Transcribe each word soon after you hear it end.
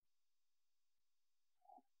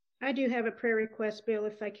I do have a prayer request, Bill,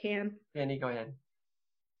 if I can. Penny, go ahead.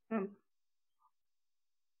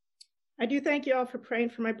 I do thank you all for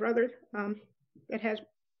praying for my brother that has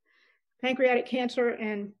pancreatic cancer,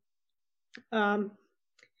 and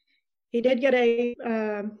he did get a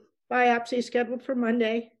biopsy scheduled for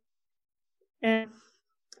Monday, and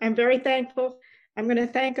I'm very thankful. I'm going to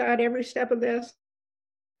thank God every step of this.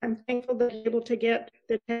 I'm thankful that he's able to get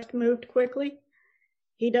the test moved quickly.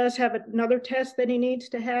 He does have another test that he needs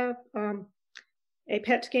to have, a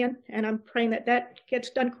PET scan, and I'm praying that that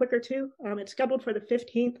gets done quicker too. It's scheduled for the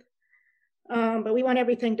 15th, but we want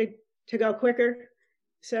everything to go quicker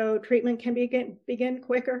so treatment can begin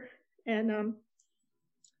quicker. And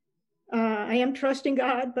I am trusting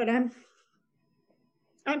God, but I'm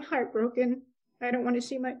heartbroken. I don't want to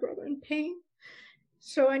see my brother in pain,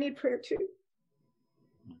 so I need prayer too.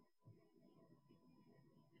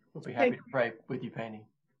 We'll be happy to pray with you, Penny.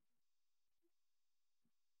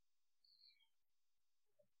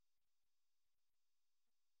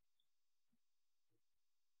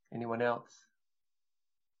 Anyone else?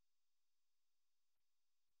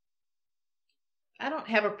 I don't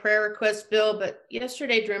have a prayer request, Bill, but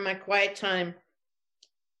yesterday during my quiet time,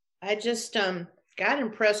 I just got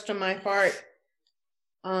impressed on my heart,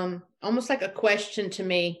 almost like a question to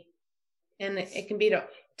me, and it can be to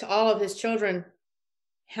all of his children.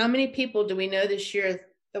 How many people do we know this year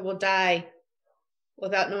that will die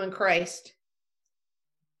without knowing Christ?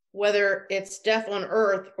 Whether it's death on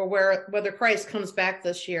earth or whether Christ comes back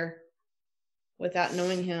this year without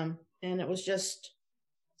knowing him. And it was just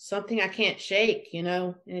something I can't shake,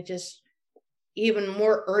 and it just even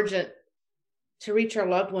more urgent to reach our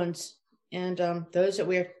loved ones and those that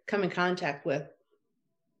we come in contact with.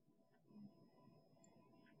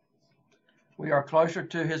 We are closer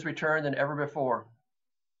to his return than ever before.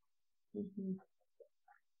 Mm-hmm.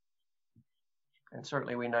 And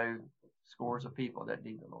certainly we know scores of people that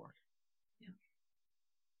need the Lord. Yeah.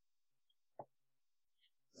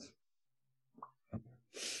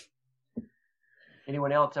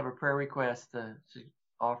 Anyone else have a prayer request to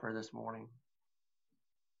offer this morning?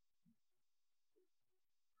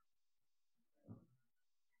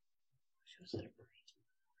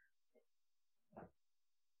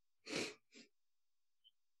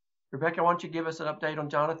 Rebecca, why don't you give us an update on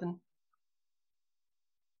Jonathan?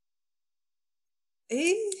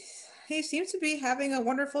 He seems to be having a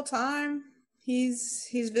wonderful time. He's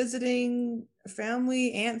visiting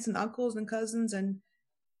family, aunts and uncles and cousins, and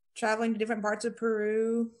traveling to different parts of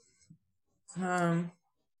Peru. I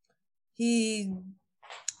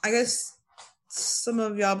guess some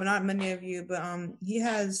of y'all, but not many of you, but he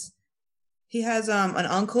has an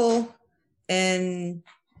uncle in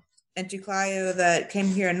Chiclayo that came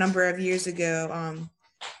here a number of years ago,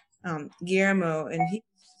 Guillermo, and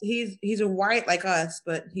he's a white like us,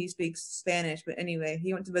 but he speaks Spanish. But anyway,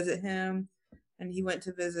 he went to visit him, and he went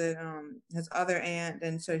to visit his other aunt,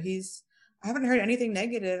 and so I haven't heard anything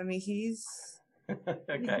negative. I mean, he's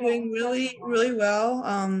doing really, really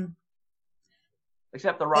well.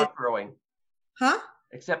 Except the rock throwing. Huh?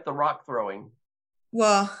 Except the rock throwing.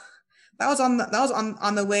 Well, that was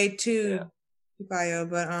on the way to Chiclayo,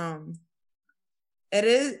 but it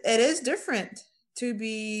is different to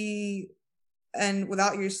be and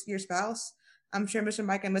without your spouse. I'm sure Mr.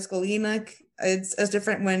 Mike and Miss Galina, it's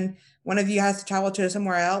different when one of you has to travel to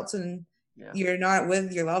somewhere else and you're not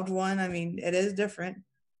with your loved one. I mean, it is different,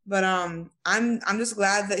 but I'm just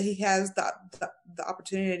glad that he has the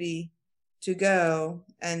opportunity to go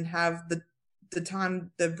and have the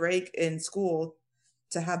time, the break in school,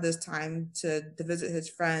 to have this time to visit his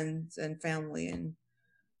friends and family. And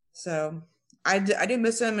so I do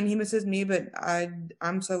miss him and he misses me, but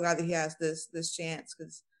I'm so glad that he has this chance,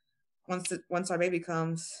 because once our baby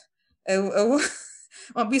comes, it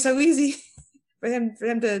won't be so easy for him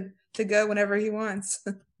to go whenever he wants.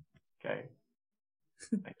 Okay.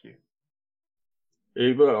 Thank you.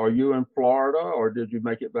 Eva, are you in Florida or did you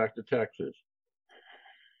make it back to Texas?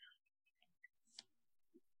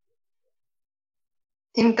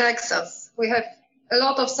 In Texas. We have a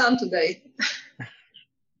lot of sun today.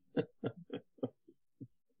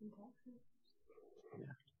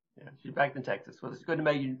 Yeah, she's back in Texas. Well, it's good to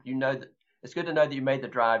make you know that. It's good to know that you made the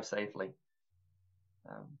drive safely.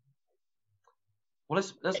 Well,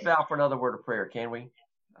 let's bow for another word of prayer, can we?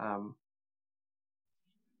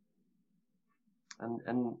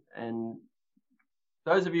 And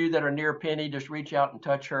those of you that are near Penny, just reach out and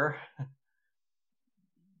touch her.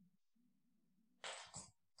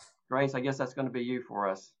 Grace, I guess that's going to be you for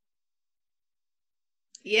us.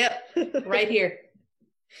 Yep, right here.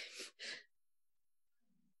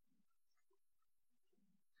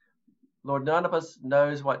 Lord, none of us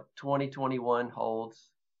knows what 2021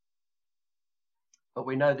 holds, but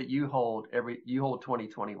we know that you hold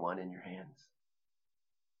 2021 in your hands.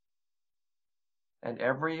 And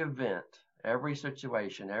every event, every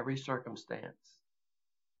situation, every circumstance,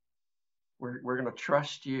 we're going to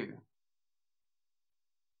trust you.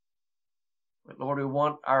 But Lord, we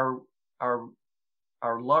want our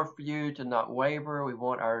love for you to not waver. We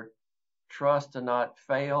want our trust to not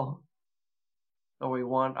fail. Lord, we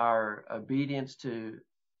want our obedience to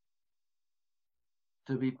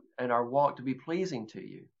be, and our walk to be pleasing to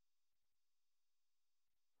you.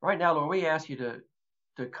 Right now, Lord, we ask you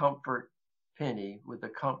to comfort Penny with the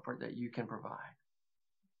comfort that you can provide.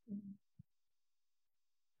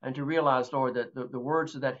 And to realize, Lord, that the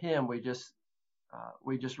words of that hymn we just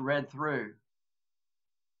read through,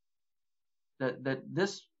 that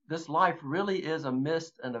this life really is a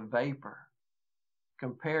mist and a vapor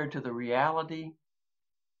compared to the reality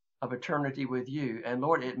of eternity with you. And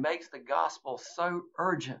Lord, it makes the gospel so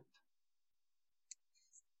urgent.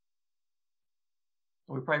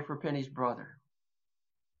 We pray for Penny's brother.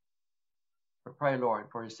 We pray,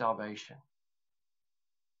 Lord, for his salvation.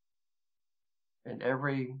 In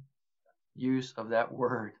every use of that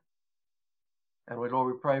word. And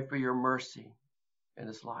Lord, we pray for your mercy in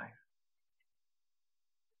his life.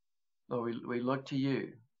 Lord, we look to you,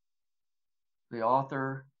 the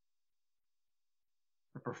author,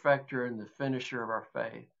 the perfecter, and the finisher of our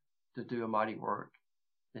faith, to do a mighty work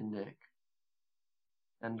in Nick.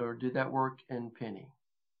 And Lord, do that work in Penny.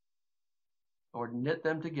 Lord, knit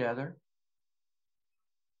them together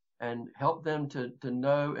and help them to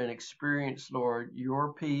know and experience, Lord,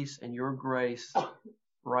 your peace and your grace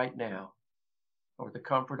right now, Lord, the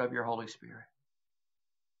comfort of your Holy Spirit.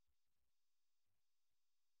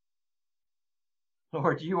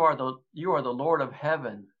 Lord, you are the Lord of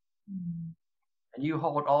heaven, and you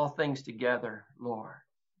hold all things together, Lord.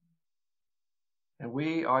 And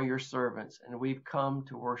we are your servants, and we've come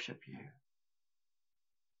to worship you.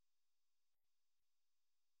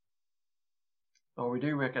 Lord, we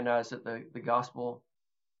do recognize that the gospel,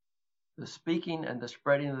 the speaking and the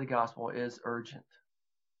spreading of the gospel is urgent.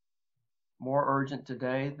 More urgent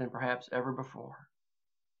today than perhaps ever before.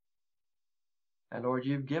 And Lord,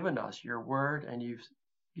 you've given us your word, and you've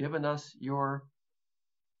given us your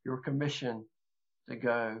commission to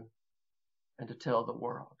go and to tell the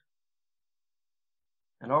world.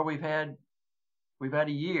 And Lord, we've had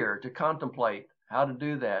a year to contemplate how to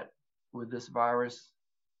do that with this virus,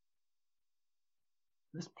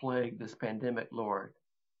 this plague, this pandemic, Lord,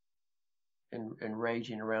 and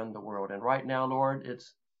raging around the world. And right now, Lord,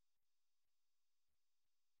 it's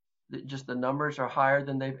just the numbers are higher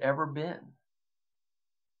than they've ever been.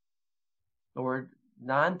 Lord,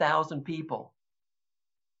 9,000 people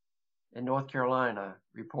in North Carolina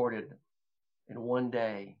reported in one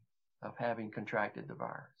day of having contracted the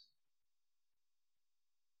virus.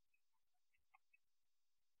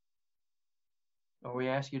 Lord, we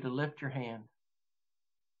ask you to lift your hand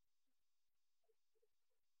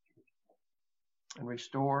and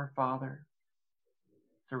restore, Father,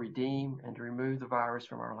 to redeem and to remove the virus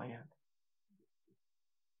from our land.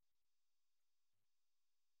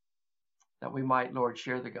 That we might, Lord,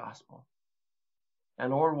 share the gospel.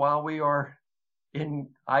 And Lord, while we are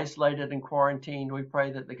isolated and quarantined, we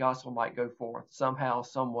pray that the gospel might go forth somehow,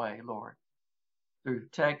 some way, Lord, through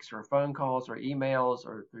text or phone calls or emails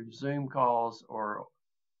or through Zoom calls or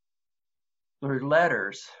through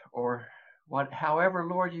letters or however,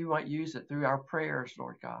 Lord, you might use it, through our prayers,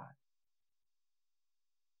 Lord God.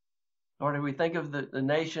 Lord, if we think of the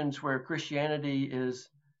nations where Christianity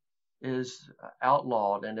is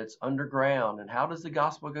outlawed and it's underground, and how does the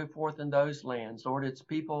gospel go forth in those lands? Lord, it's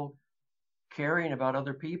people caring about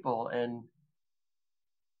other people and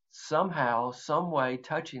somehow, some way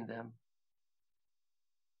touching them.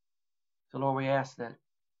 So Lord, we ask that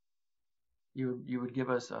you would give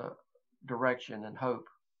us a direction and hope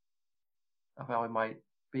of how we might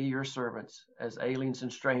be your servants as aliens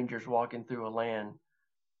and strangers walking through a land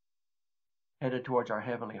headed towards our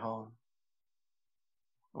heavenly home.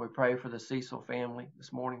 We pray for the Cecil family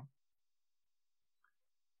this morning,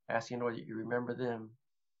 asking, Lord, that you remember them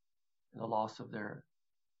in the loss of their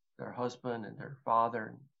husband and their father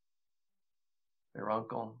and their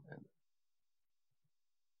uncle. And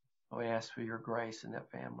we ask for your grace in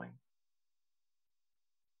that family.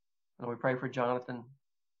 And we pray for Jonathan.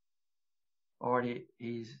 Lord,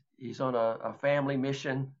 he's on a family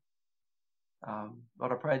mission.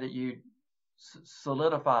 Lord, I pray that you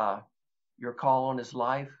solidify your call on his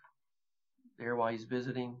life there while he's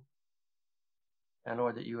visiting. And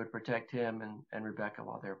Lord, that you would protect him and Rebecca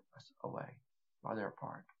while they're away, while they're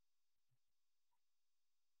apart.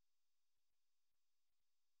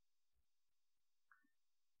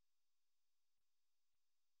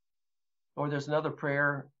 Lord, there's another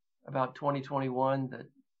prayer about 2021 that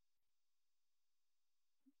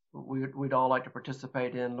we'd all like to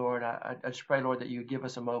participate in, Lord. I just pray, Lord, that you give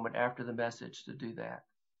us a moment after the message to do that.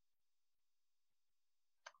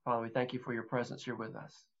 Father, we thank you for your presence here with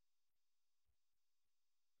us.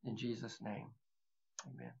 In Jesus' name,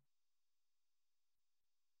 amen.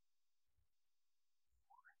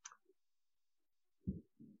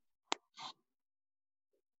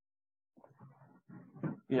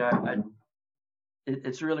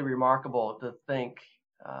 It's really remarkable to think,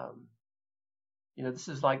 this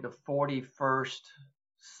is like the 41st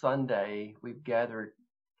Sunday we've gathered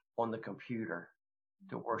on the computer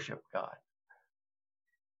to worship God.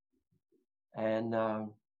 And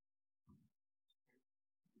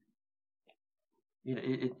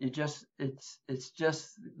it's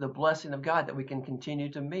just the blessing of God that we can continue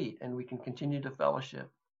to meet and we can continue to fellowship.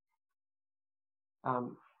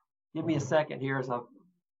 Give me a second here as I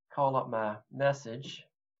call up my message.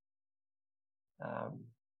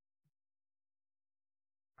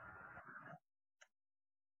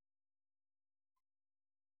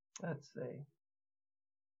 Let's see.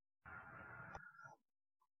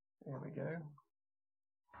 There we go.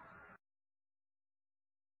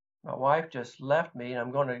 My wife just left me, and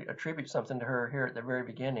I'm going to attribute something to her here at the very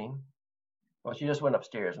beginning. Well, she just went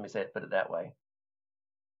upstairs. Let me put it that way.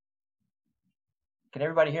 Can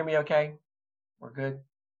everybody hear me okay? We're good?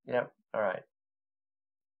 Yep. All right.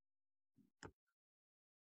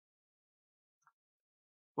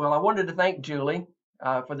 Well, I wanted to thank Julie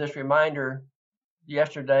for this reminder.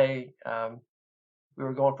 Yesterday, we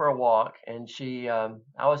were going for a walk, and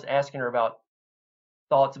I was asking her about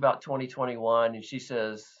thoughts about 2021, and she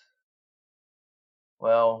says,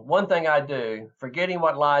 well, one thing I do, forgetting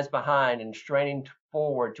what lies behind and straining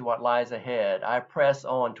forward to what lies ahead, I press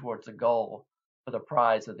on towards the goal for the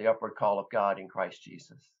prize of the upward call of God in Christ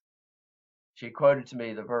Jesus. She quoted to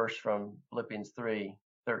me the verse from Philippians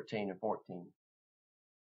 3:13 and 14.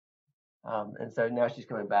 And so now she's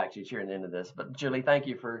coming back. She's hearing the end of this. But Julie, thank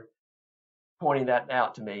you for pointing that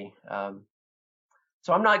out to me. So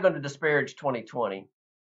I'm not going to disparage 2020.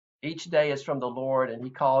 Each day is from the Lord, and he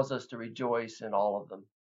calls us to rejoice in all of them.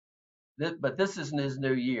 But this is his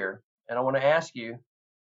new year, and I want to ask you,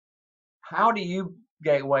 how do you,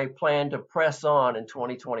 Gateway, plan to press on in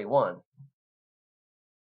 2021?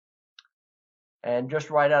 And just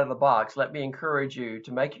right out of the box, let me encourage you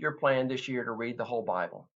to make it your plan this year to read the whole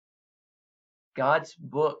Bible. God's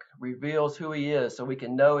book reveals who he is so we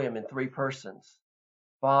can know him in three persons,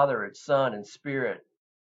 Father and Son and Spirit.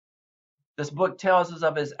 This book tells us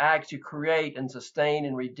of his acts to create and sustain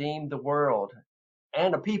and redeem the world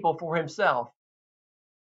and a people for himself.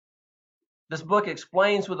 This book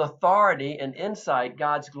explains with authority and insight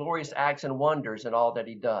God's glorious acts and wonders in all that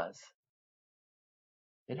he does.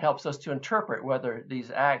 It helps us to interpret whether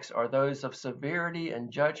these acts are those of severity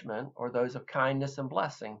and judgment or those of kindness and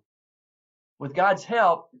blessing. With God's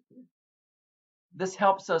help, this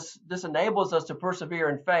enables us to persevere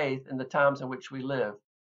in faith in the times in which we live.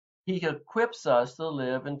 He equips us to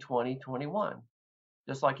live in 2021,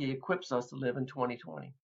 just like he equips us to live in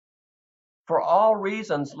 2020. For all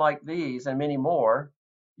reasons like these and many more,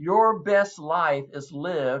 your best life is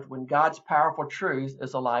lived when God's powerful truth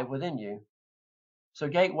is alive within you. So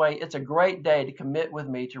Gateway, it's a great day to commit with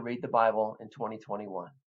me to read the Bible in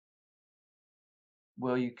 2021.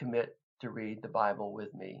 Will you commit to read the Bible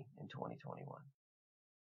with me in 2021?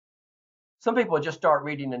 Some people just start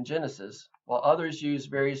reading in Genesis, while others use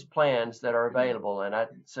various plans that are available, and I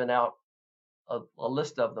sent out a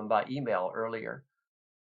list of them by email earlier.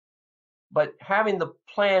 But having the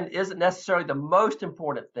plan isn't necessarily the most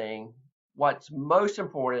important thing. What's most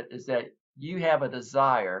important is that you have a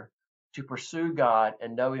desire to pursue God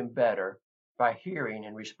and know him better by hearing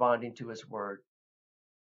and responding to his word.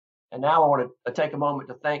 And now I want to take a moment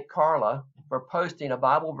to thank Carla for posting a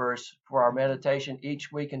Bible verse for our meditation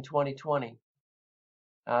each week in 2020.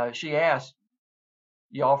 She asked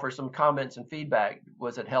y'all for some comments and feedback.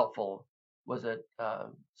 Was it helpful? Was it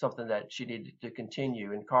something that she needed to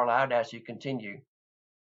continue? And Carla, I'd ask you to continue.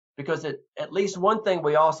 Because at least one thing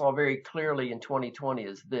we all saw very clearly in 2020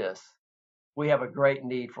 is this. We have a great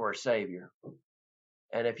need for a Savior.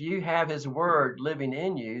 And if you have his word living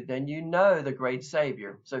in you, then you know the great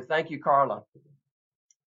Savior. So thank you, Carla.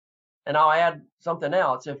 And I'll add something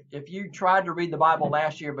else. If you tried to read the Bible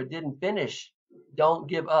last year but didn't finish, don't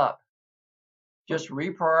give up. Just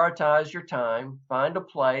reprioritize your time, find a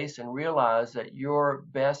place, and realize that your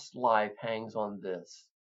best life hangs on this.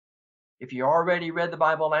 If you already read the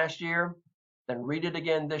Bible last year, then read it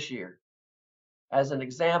again this year. As an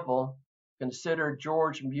example, consider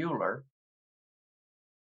George Mueller,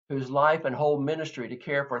 whose life and whole ministry to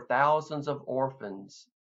care for thousands of orphans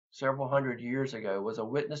several hundred years ago was a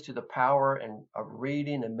witness to the power of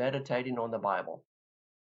reading and meditating on the Bible.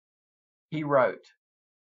 He wrote,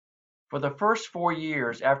 "For the first 4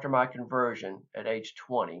 years after my conversion at age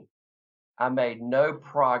 20, I made no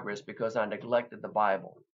progress because I neglected the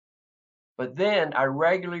Bible. But then I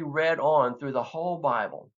regularly read on through the whole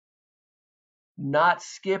Bible, not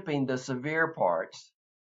skipping the severe parts.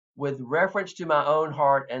 With reference to my own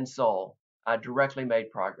heart and soul, I directly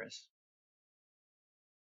made progress.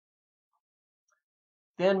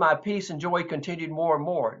 Then my peace and joy continued more and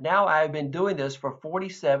more. Now I have been doing this for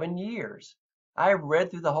 47 years. I have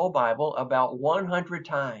read through the whole Bible about 100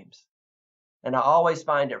 times, and I always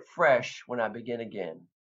find it fresh when I begin again.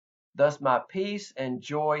 Thus my peace and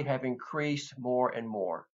joy have increased more and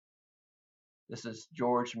more." This is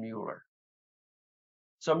George Mueller.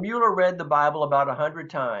 So Mueller read the Bible about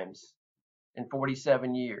 100 times in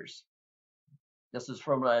 47 years. This is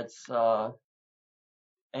from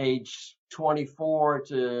age 24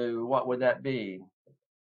 to, what would that be?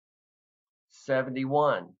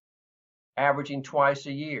 71, averaging twice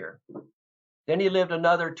a year. Then he lived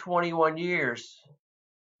another 21 years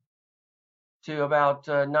to about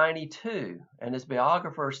 92. And his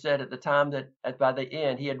biographer said at the time that by the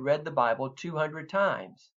end he had read the Bible 200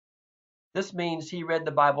 times. This means he read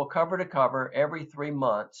the Bible cover to cover every 3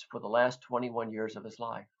 months for the last 21 years of his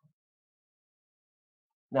life.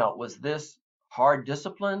 Now, was this hard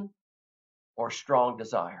discipline or strong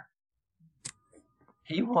desire?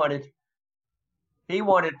 He wanted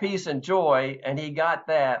peace and joy, and he got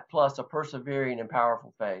that plus a persevering and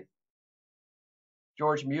powerful faith.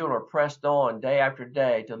 George Mueller pressed on day after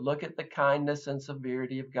day to look at the kindness and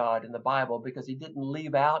severity of God in the Bible because he didn't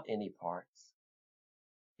leave out any parts.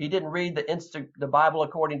 He didn't read the Bible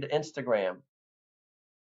according to Instagram.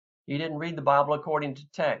 He didn't read the Bible according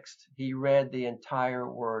to text. He read the entire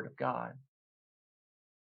Word of God.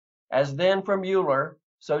 As then for Mueller,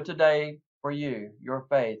 so today for you, your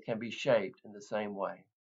faith can be shaped in the same way.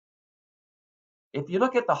 If you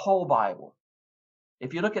look at the whole Bible,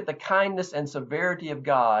 if you look at the kindness and severity of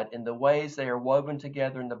God in the ways they are woven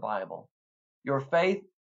together in the Bible, your faith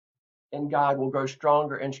in God will grow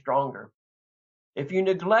stronger and stronger. If you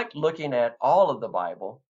neglect looking at all of the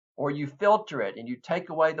Bible, or you filter it and you take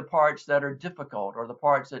away the parts that are difficult or the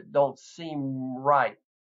parts that don't seem right,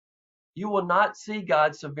 you will not see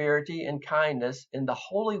God's severity and kindness in the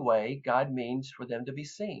holy way God means for them to be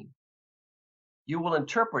seen. You will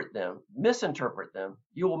interpret them, misinterpret them.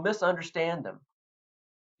 You will misunderstand them.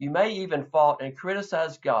 You may even fault and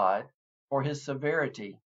criticize God for his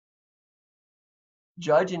severity,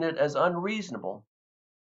 judging it as unreasonable,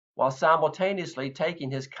 while simultaneously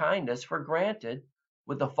taking his kindness for granted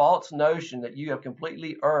with the false notion that you have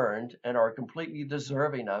completely earned and are completely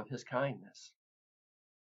deserving of his kindness.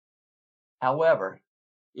 However,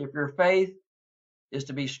 if your faith is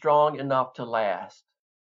to be strong enough to last,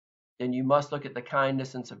 then you must look at the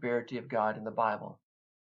kindness and severity of God in the Bible.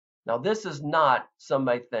 Now, this is not, some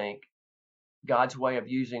may think, God's way of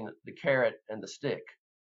using the carrot and the stick.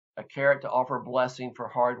 A carrot to offer blessing for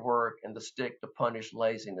hard work and the stick to punish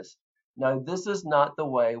laziness. No, this is not the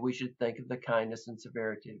way we should think of the kindness and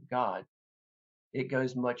severity of God. It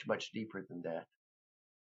goes much, much deeper than that.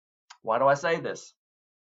 Why do I say this?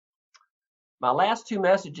 My last 2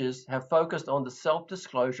 messages have focused on the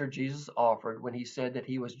self-disclosure Jesus offered when he said that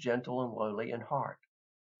he was gentle and lowly in heart,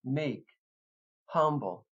 meek,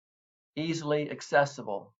 humble, easily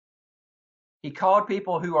accessible. He called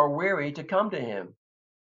people who are weary to come to him,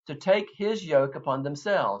 to take his yoke upon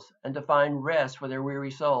themselves, and to find rest for their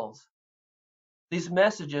weary souls. These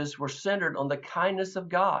messages were centered on the kindness of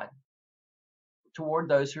God toward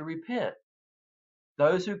those who repent,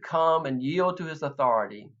 those who come and yield to his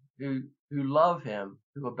authority, who love him,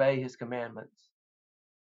 who obey his commandments.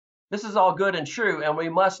 This is all good and true, and we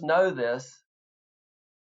must know this.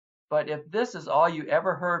 But if this is all you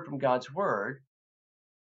ever heard from God's word,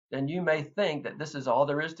 then you may think that this is all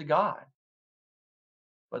there is to God.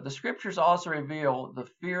 But the scriptures also reveal the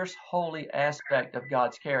fierce, holy aspect of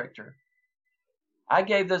God's character. I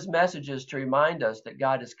gave those messages to remind us that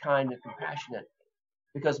God is kind and compassionate,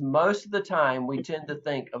 because most of the time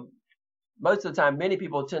many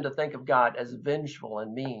people tend to think of God as vengeful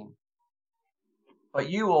and mean. But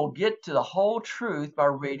you will get to the whole truth by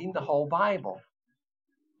reading the whole Bible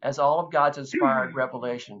as all of God's inspired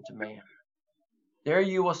revelation to man. There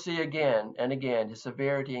you will see again and again his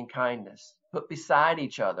severity and kindness put beside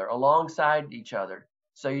each other, alongside each other,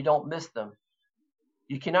 so you don't miss them.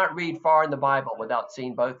 You cannot read far in the Bible without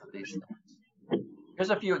seeing both of these things. Here's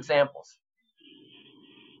a few examples.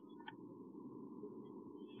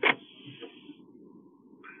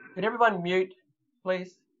 Can everyone mute,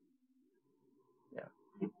 please? Yeah.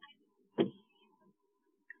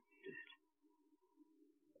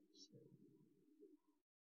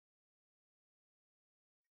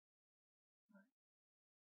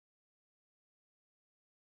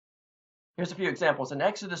 Here's a few examples. In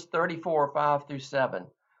Exodus 34, 5 through 7,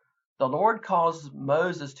 the Lord calls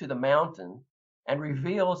Moses to the mountain and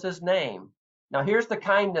reveals his name. Now here's the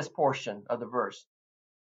kindness portion of the verse.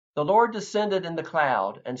 The Lord descended in the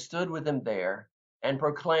cloud and stood with him there and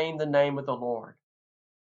proclaimed the name of the Lord.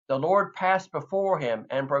 The Lord passed before him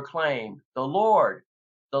and proclaimed, the Lord,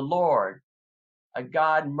 a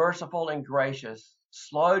God merciful and gracious,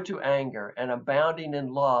 slow to anger and abounding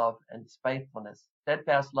in love and faithfulness,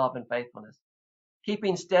 steadfast love and faithfulness,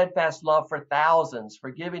 keeping steadfast love for thousands,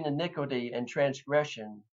 forgiving iniquity and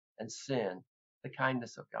transgression and sin, the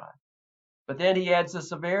kindness of God. But then he adds the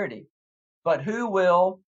severity. But who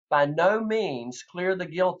will by no means clear the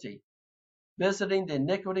guilty, visiting the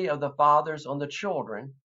iniquity of the fathers on the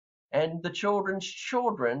children, and the children's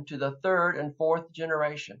children to the third and fourth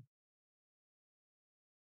generation.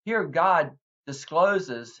 Here God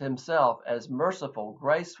discloses himself as merciful,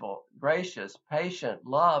 graceful, gracious, patient,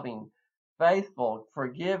 loving, faithful,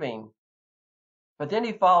 forgiving. But then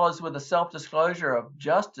he follows with a self-disclosure of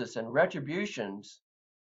justice and retributions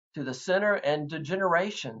to the sinner and to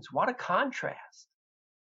generations. What a contrast.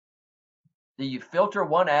 Do you filter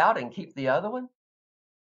one out and keep the other one?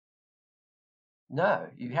 No,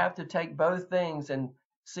 you have to take both things and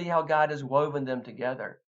see how God has woven them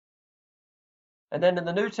together. And then in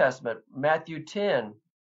the New Testament, Matthew 10,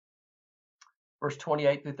 verse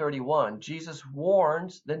 28 through 31, Jesus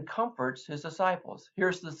warns, then comforts his disciples.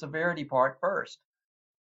 Here's the severity part first.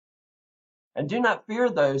 And do not fear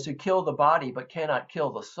those who kill the body but cannot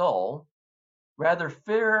kill the soul. Rather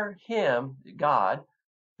fear him, God,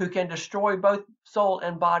 who can destroy both soul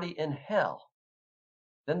and body in hell.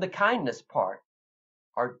 Then the kindness part,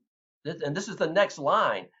 and this is the next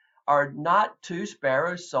line, are not 2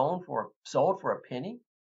 sparrows sold for a penny?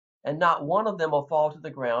 And not one of them will fall to the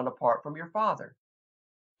ground apart from your Father.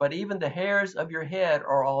 But even the hairs of your head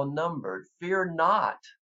are all numbered. Fear not,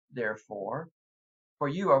 therefore, for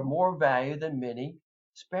you are more valuable than many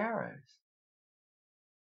sparrows.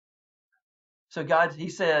 So God, he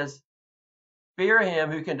says, fear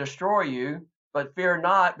him who can destroy you, but fear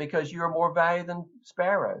not because you are more valuable than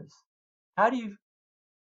sparrows. How do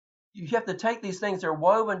you have to take these things, they're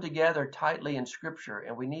woven together tightly in Scripture,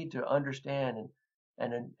 and we need to understand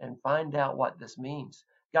and find out what this means.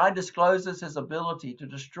 God discloses his ability to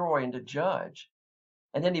destroy and to judge.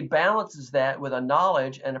 And then he balances that with a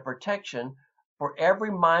knowledge and a protection for every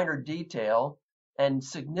minor detail and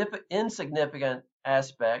insignificant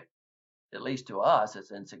aspect, at least to us,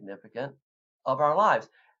 it's insignificant, of our lives.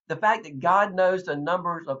 The fact that God knows the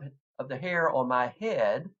numbers of the hair on my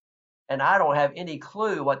head, and I don't have any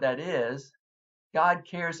clue what that is, God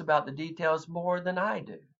cares about the details more than I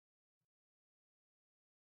do.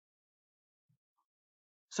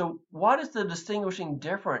 So what is the distinguishing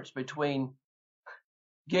difference between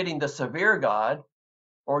getting the severe God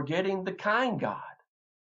or getting the kind God?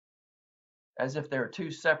 As if they're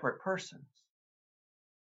 2 separate persons.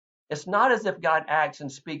 It's not as if God acts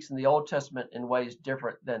and speaks in the Old Testament in ways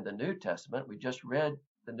different than the New Testament. We just read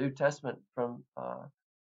the New Testament from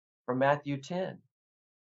Matthew 10.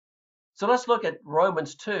 So let's look at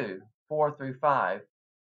Romans 2, 4 through 5.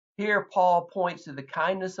 Here, Paul points to the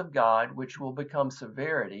kindness of God, which will become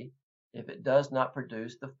severity if it does not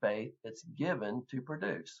produce the faith it's given to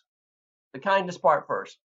produce. The kindness part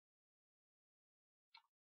first.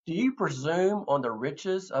 Do you presume on the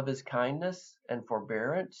riches of his kindness and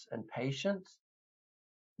forbearance and patience,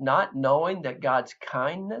 not knowing that God's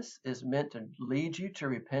kindness is meant to lead you to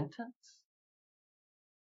repentance?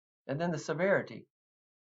 And then the severity.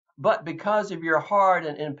 But because of your hard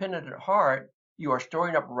and impenitent heart, you are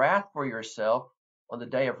storing up wrath for yourself on the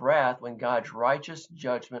day of wrath when God's righteous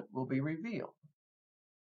judgment will be revealed.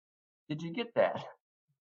 Did you get that?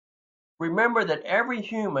 Remember that every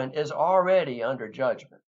human is already under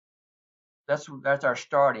judgment. That's our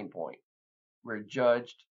starting point. We're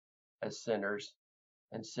judged as sinners,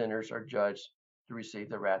 and sinners are judged to receive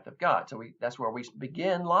the wrath of God. So that's where we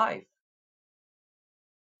begin life.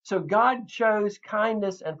 So God chose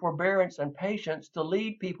kindness and forbearance and patience to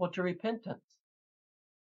lead people to repentance,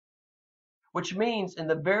 which means in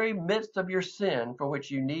the very midst of your sin for which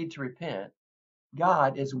you need to repent,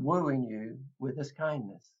 God is wooing you with his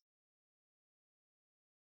kindness.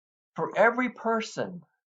 For every person,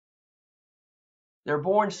 they're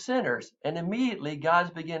born sinners, and immediately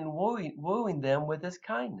God begins wooing them with his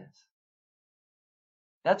kindness.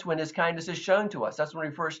 That's when his kindness is shown to us. That's when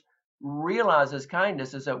we first realize his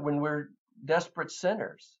kindness, is that when we're desperate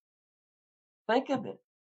sinners. Think of it.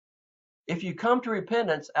 If you come to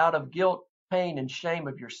repentance out of guilt, pain, and shame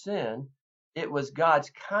of your sin, it was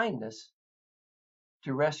God's kindness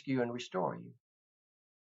to rescue and restore you.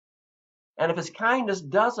 And if his kindness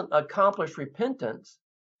doesn't accomplish repentance,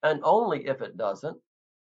 and only if it doesn't,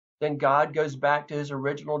 then God goes back to his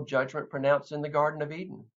original judgment pronounced in the Garden of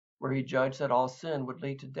Eden, where he judged that all sin would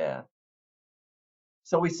lead to death.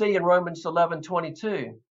 So we see in Romans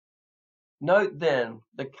 11:22, note then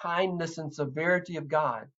the kindness and severity of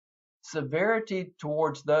God. Severity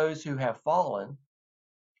towards those who have fallen,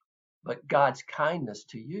 but God's kindness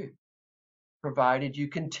to you, provided you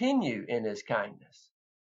continue in his kindness.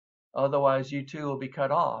 Otherwise, you too will be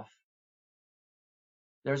cut off.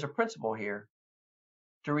 There's a principle here.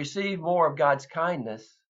 To receive more of God's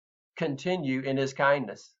kindness, continue in his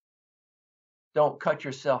kindness. Don't cut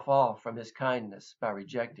yourself off from his kindness by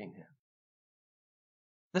rejecting him.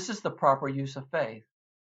 This is the proper use of faith.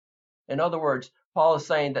 In other words, Paul is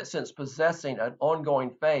saying that since possessing an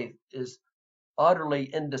ongoing faith is utterly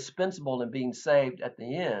indispensable in being saved at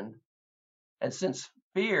the end, and since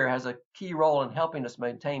fear has a key role in helping us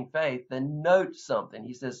maintain faith, then note something.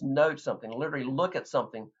 He says, note something, literally look at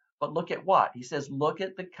something. But look at what? He says, look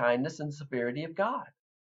at the kindness and severity of God.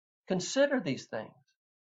 Consider these things.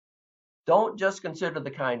 Don't just consider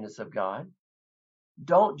the kindness of God.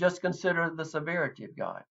 Don't just consider the severity of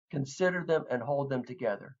God. Consider them and hold them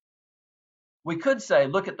together. We could say,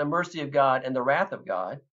 look at the mercy of God and the wrath of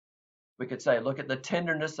God. We could say, look at the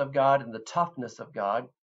tenderness of God and the toughness of God.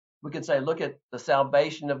 We could say, look at the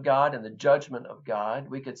salvation of God and the judgment of God.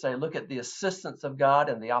 We could say, look at the assistance of God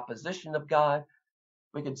and the opposition of God.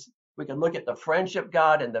 We could look at the friendship of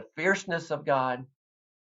God and the fierceness of God.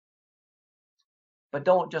 But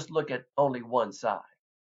don't just look at only one side.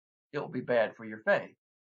 It will be bad for your faith.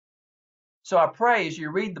 So I pray as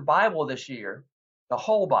you read the Bible this year, the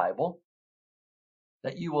whole Bible,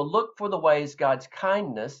 that you will look for the ways God's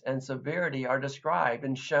kindness and severity are described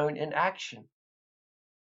and shown in action.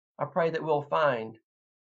 I pray that we'll find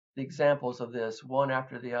the examples of this one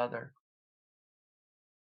after the other.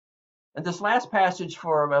 And this last passage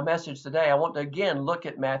for my message today, I want to again look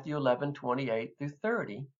at Matthew 11:28 through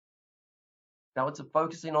 30. Now it's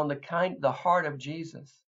focusing on the heart of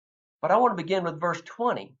Jesus. But I want to begin with verse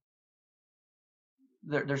 20.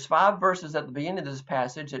 There's 5 verses at the beginning of this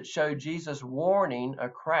passage that show Jesus warning a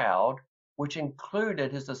crowd, which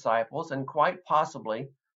included his disciples, and quite possibly,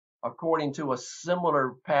 according to a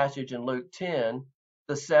similar passage in Luke 10,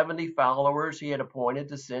 the 70 followers he had appointed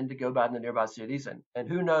to send to go by the nearby cities, and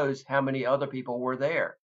who knows how many other people were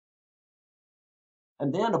there.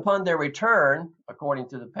 And then upon their return, according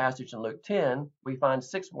to the passage in Luke 10, we find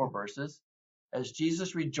 6 more verses, as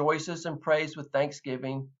Jesus rejoices and prays with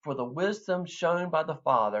thanksgiving for the wisdom shown by the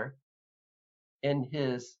Father in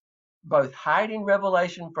his both hiding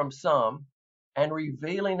revelation from some and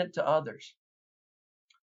revealing it to others.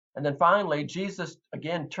 And then finally, Jesus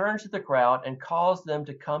again turns to the crowd and calls them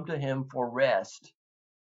to come to him for rest,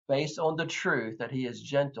 based on the truth that he is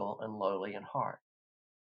gentle and lowly in heart.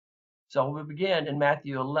 So we begin in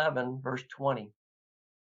Matthew 11, verse 20.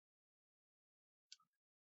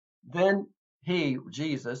 Then he,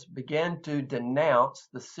 Jesus, began to denounce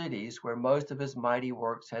the cities where most of his mighty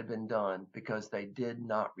works had been done, because they did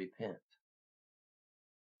not repent.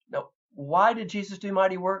 Now, why did Jesus do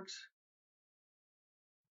mighty works?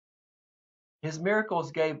 His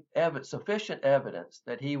miracles gave sufficient evidence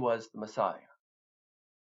that he was the Messiah.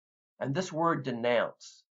 And this word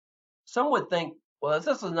denounce, some would think, well,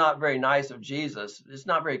 this is not very nice of Jesus. It's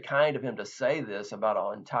not very kind of him to say this about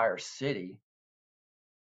an entire city.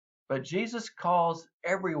 But Jesus calls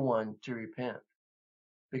everyone to repent,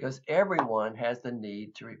 because everyone has the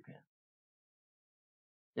need to repent.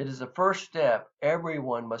 It is the first step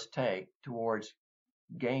everyone must take towards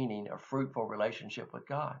gaining a fruitful relationship with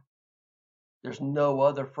God. There's no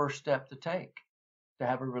other first step to take to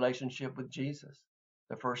have a relationship with Jesus.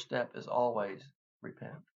 The first step is always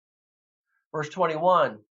repent. Verse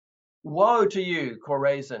 21, woe to you,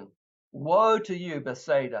 Chorazin! Woe to you,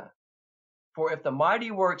 Bethsaida! For if the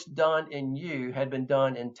mighty works done in you had been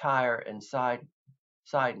done in Tyre and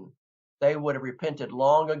Sidon, they would have repented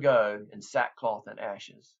long ago in sackcloth and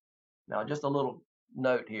ashes. Now, just a little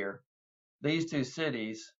note here. These 2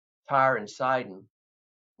 cities, Tyre and Sidon,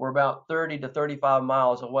 were about 30 to 35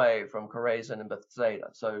 miles away from Chorazin and Bethsaida.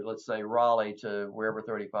 So let's say Raleigh to wherever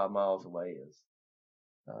 35 miles away is.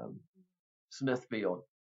 Smithfield.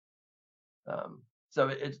 So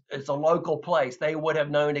it's a local place. They would have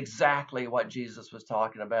known exactly what Jesus was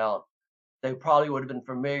talking about they probably would have been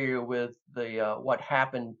familiar with the what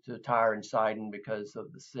happened to Tyre and Sidon because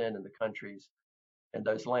of the sin in the countries and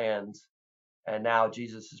those lands. And now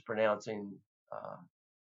Jesus is pronouncing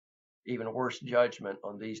even worse judgment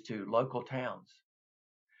on these two local towns.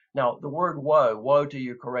 Now, the word woe to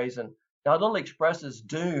you, Chorazin, not only expresses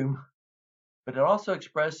doom, but it also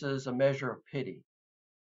expresses a measure of pity.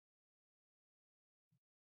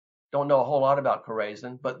 Don't know a whole lot about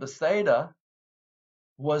Chorazin, but Bethsaida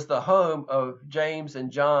was the home of James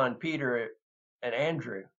and John, Peter and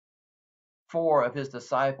Andrew. 4 of his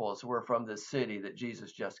disciples were from this city that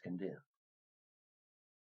Jesus just condemned.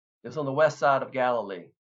 It was on the west side of Galilee,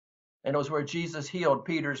 and it was where Jesus healed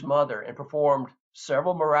Peter's mother and performed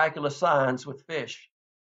several miraculous signs with fish.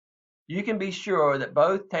 You can be sure that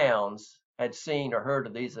both towns had seen or heard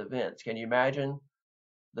of these events. Can you imagine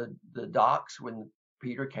the docks when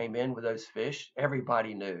Peter came in with those fish?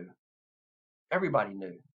 Everybody knew. Everybody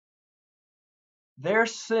knew. Their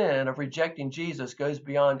sin of rejecting Jesus goes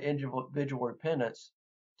beyond individual repentance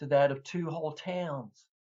to that of 2 whole towns.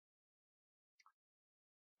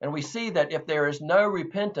 And we see that if there is no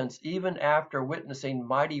repentance, even after witnessing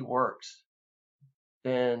mighty works,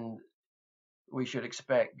 then we should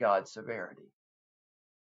expect God's severity.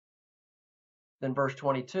 Then verse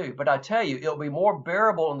 22, but I tell you, it will be more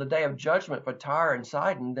bearable in the day of judgment for Tyre and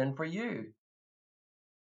Sidon than for you.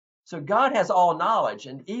 So God has all knowledge,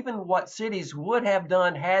 and even what cities would have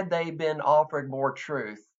done had they been offered more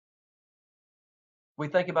truth. We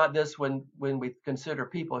think about this when we consider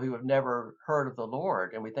people who have never heard of the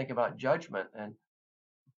Lord, and we think about judgment. And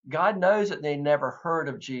God knows that they never heard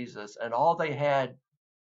of Jesus, and all they had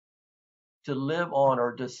to live on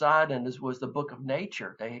or decide in was the book of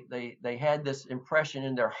nature. They had this impression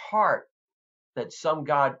in their heart that some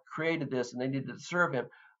God created this and they needed to serve him.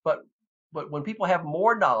 But when people have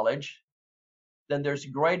more knowledge, then there's a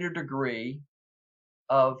greater degree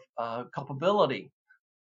of culpability.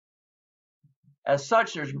 As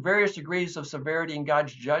such, there's various degrees of severity in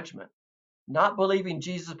God's judgment. Not believing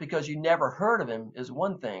Jesus because you never heard of him is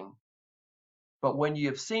one thing, but when you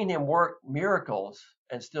have seen him work miracles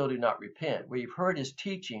and still do not repent, where you've heard his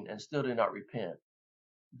teaching and still do not repent,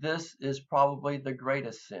 this is probably the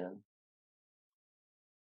greatest sin.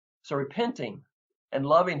 So repenting and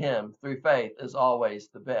loving him through faith is always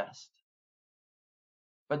the best.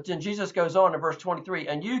 But then Jesus goes on in verse 23,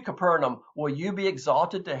 and you, Capernaum, will you be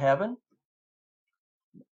exalted to heaven?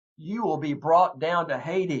 You will be brought down to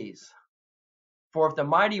Hades. For if the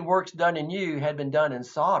mighty works done in you had been done in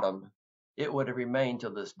Sodom, it would have remained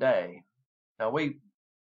till this day. Now,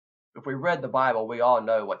 if we read the Bible, we all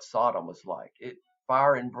know what Sodom was like.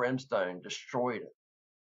 Fire and brimstone destroyed it.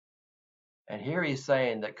 And here he's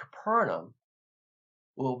saying that Capernaum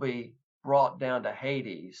will be brought down to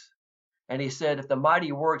Hades. And he said if the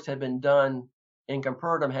mighty works had been done in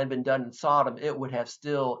Capernaum, had been done in Sodom, it would have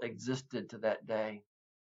still existed to that day.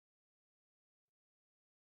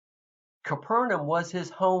 Capernaum was his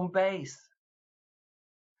home base.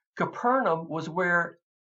 Capernaum was where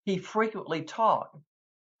he frequently taught.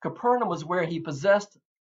 Capernaum was where he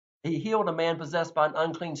healed a man possessed by an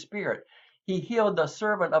unclean spirit. He healed the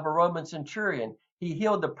servant of a Roman centurion. He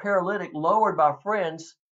healed the paralytic lowered by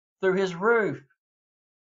friends through his roof.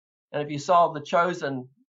 And if you saw the Chosen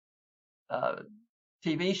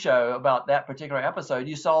TV show about that particular episode,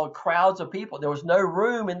 you saw crowds of people. There was no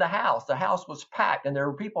room in the house. The house was packed and there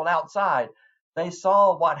were people outside. They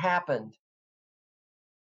saw what happened.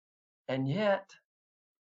 And yet,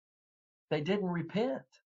 they didn't repent.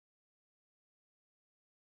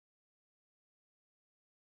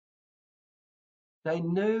 They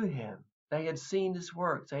knew him. They had seen his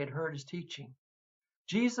works. They had heard his teaching.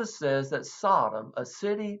 Jesus says that Sodom, a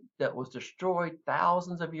city that was destroyed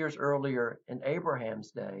thousands of years earlier in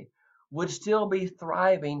Abraham's day, would still be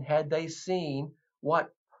thriving had they seen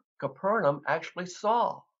what Capernaum actually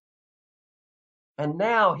saw. And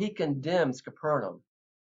now he condemns Capernaum.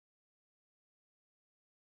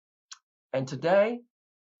 And today,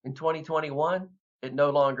 in 2021, it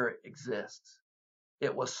no longer exists.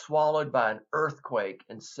 It was swallowed by an earthquake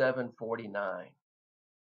in 749.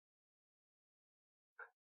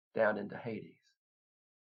 Down into Hades.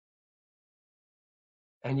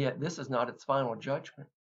 And yet this is not its final judgment.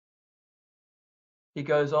 He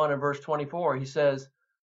goes on in verse 24, he says,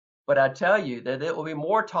 but I tell you that it will be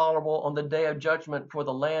more tolerable on the day of judgment for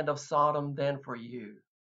the land of Sodom than for you.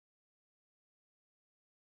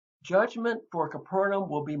 Judgment for Capernaum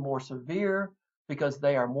will be more severe because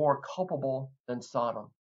they are more culpable than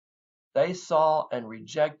Sodom. They saw and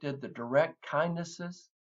rejected the direct kindnesses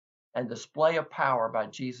and display of power by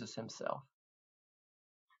Jesus himself.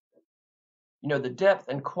 You know, the depth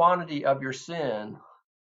and quantity of your sin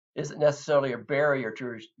isn't necessarily a barrier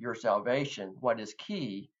to your salvation. What is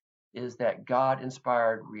key is that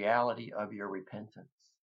God-inspired reality of your repentance.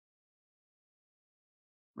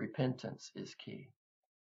 Repentance is key.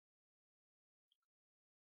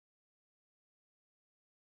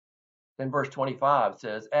 Then verse 25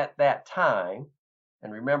 says, at that time,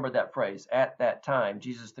 and remember that phrase, at that time,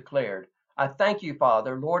 Jesus declared, I thank you,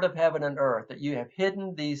 Father, Lord of heaven and earth, that you have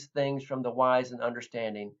hidden these things from the wise and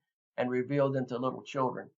understanding and revealed them to little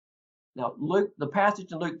children. Now, the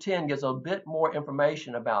passage in Luke 10 gives a bit more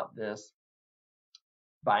information about this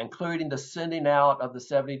by including the sending out of the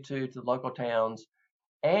 72 to the local towns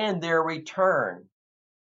and their return.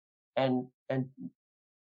 And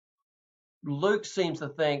Luke seems to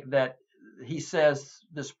think that he says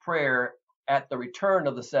this prayer at the return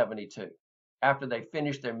of the 72, after they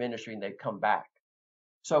finish their ministry and they've come back.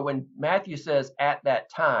 So when Matthew says at that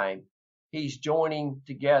time, he's joining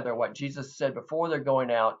together what Jesus said before they're going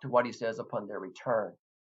out to what he says upon their return.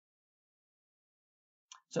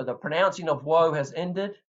 So the pronouncing of woe has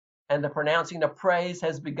ended and the pronouncing of praise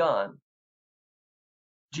has begun.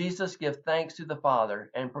 Jesus gives thanks to the Father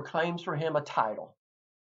and proclaims for him a title,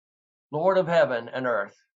 Lord of heaven and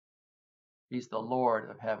earth. He's the Lord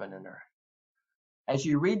of heaven and earth. As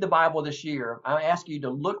you read the Bible this year, I ask you to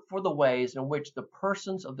look for the ways in which the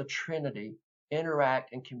persons of the Trinity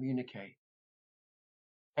interact and communicate.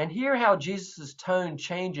 And hear how Jesus' tone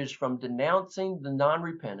changes from denouncing the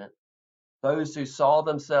non-repentant, those who saw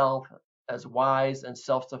themselves as wise and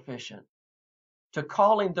self-sufficient, to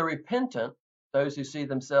calling the repentant, those who see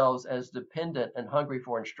themselves as dependent and hungry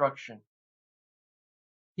for instruction.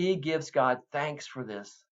 He gives God thanks for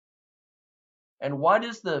this. And what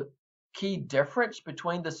is the key difference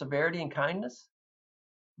between the severity and kindness?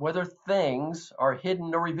 Whether things are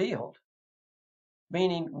hidden or revealed,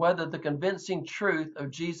 meaning whether the convincing truth of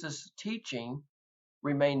Jesus' teaching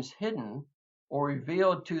remains hidden or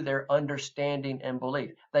revealed to their understanding and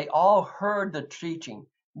belief. They all heard the teaching.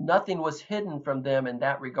 Nothing was hidden from them in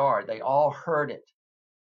that regard. They all heard it.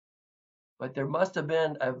 But there must have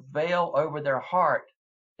been a veil over their heart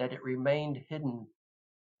that it remained hidden,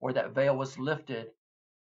 or that veil was lifted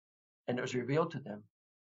and it was revealed to them.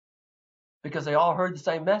 Because they all heard the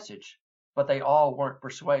same message, but they all weren't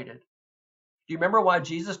persuaded. Do you remember why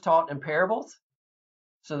Jesus taught in parables?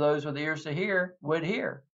 So those with ears to hear would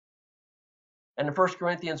hear. And in 1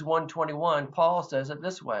 Corinthians 1:21, Paul says it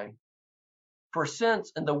this way, for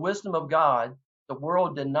since in the wisdom of God, the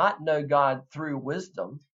world did not know God through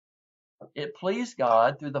wisdom, it pleased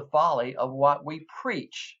God through the folly of what we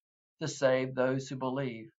preach to save those who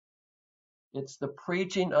believe. It's the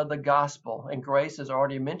preaching of the gospel, and Grace has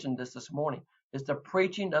already mentioned this morning. It's the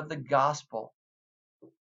preaching of the gospel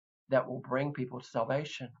that will bring people to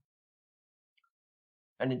salvation.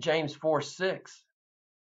 And in James 4:6,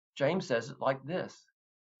 James says it like this,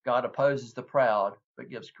 God opposes the proud, but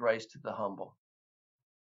gives grace to the humble.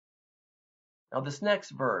 Now this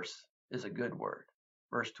next verse is a good word,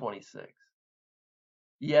 verse 26.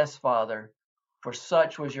 Yes, Father, for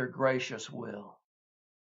such was your gracious will.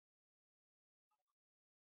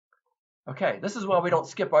 Okay, this is why we don't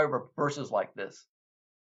skip over verses like this.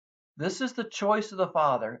 This is the choice of the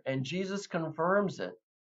Father, and Jesus confirms it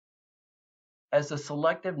as the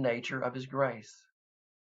selective nature of his grace.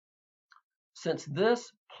 Since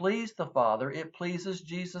this pleased the Father, it pleases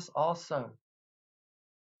Jesus also.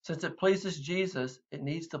 Since it pleases Jesus, it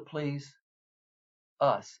needs to please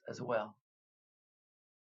us as well.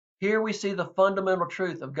 Here we see the fundamental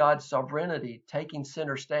truth of God's sovereignty taking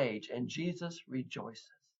center stage, and Jesus rejoices.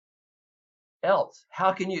 Else,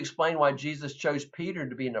 how can you explain why Jesus chose Peter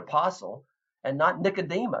to be an apostle and not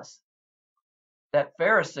Nicodemus, that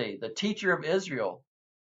Pharisee, the teacher of Israel,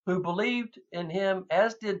 who believed in him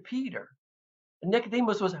as did Peter? And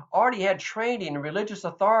Nicodemus already had training in religious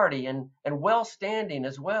authority and well-standing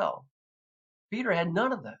as well. Peter had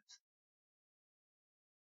none of those.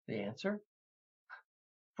 The answer?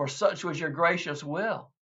 For such was your gracious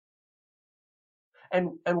will.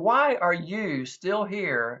 And why are you still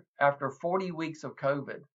here after 40 weeks of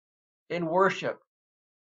COVID in worship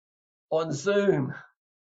on Zoom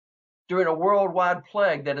during a worldwide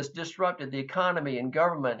plague that has disrupted the economy and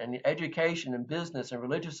government and education and business and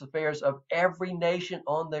religious affairs of every nation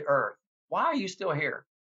on the earth? Why are you still here?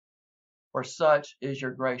 For such is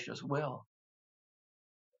your gracious will.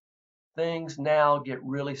 Things now get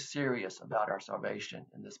really serious about our salvation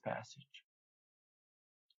in this passage.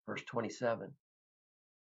 Verse 27.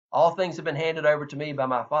 All things have been handed over to me by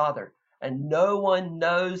my Father, and no one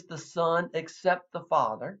knows the Son except the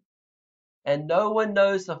Father, and no one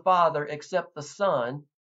knows the Father except the Son,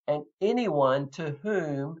 and anyone to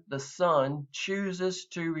whom the Son chooses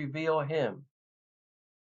to reveal him.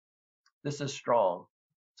 This is strong,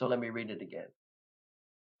 so let me read it again.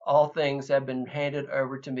 All things have been handed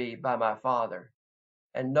over to me by my Father,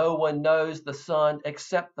 and no one knows the Son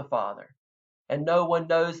except the Father, and no one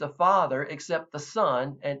knows the Father except the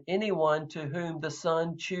Son, and anyone to whom the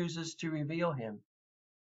Son chooses to reveal him.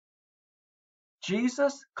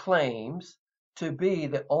 Jesus claims to be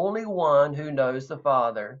the only one who knows the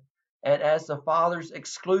Father, and as the Father's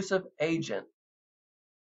exclusive agent,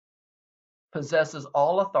 possesses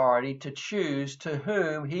all authority to choose to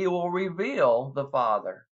whom he will reveal the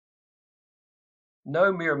Father.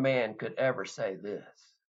 No mere man could ever say this.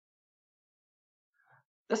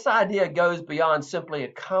 This idea goes beyond simply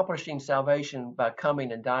accomplishing salvation by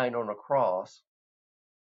coming and dying on a cross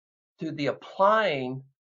to the applying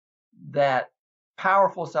that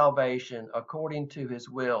powerful salvation according to his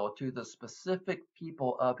will to the specific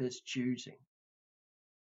people of his choosing.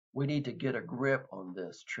 We need to get a grip on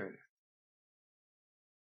this truth.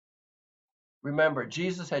 Remember,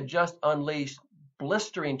 Jesus had just unleashed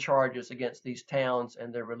blistering charges against these towns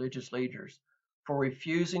and their religious leaders for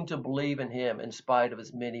refusing to believe in him in spite of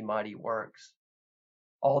his many mighty works.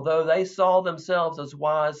 Although they saw themselves as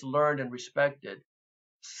wise, learned, and respected,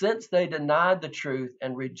 since they denied the truth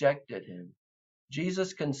and rejected him,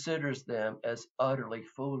 Jesus considers them as utterly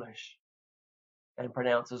foolish and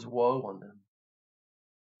pronounces woe on them.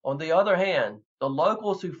 On the other hand, the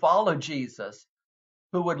locals who follow Jesus,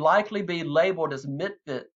 who would likely be labeled as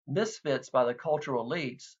misfits by the cultural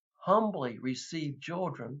elites, humbly receive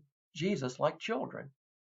Jesus like children.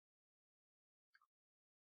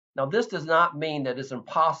 Now, this does not mean that it's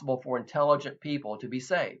impossible for intelligent people to be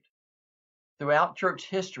saved. Throughout church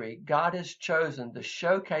history, God has chosen to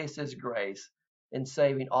showcase his grace in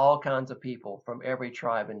saving all kinds of people from every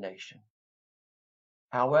tribe and nation.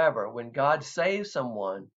 However, when God saves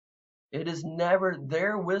someone, it is never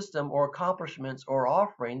their wisdom or accomplishments or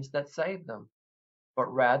offerings that save them,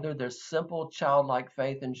 but rather their simple childlike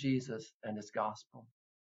faith in Jesus and his gospel.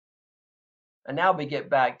 And now we get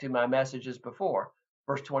back to my messages before.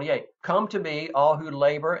 Verse 28, come to me, all who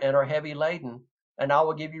labor and are heavy laden, and I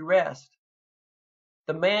will give you rest.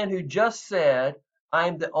 The man who just said, I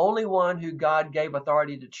am the only one who God gave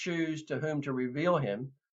authority to choose to whom to reveal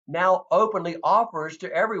him, now openly offers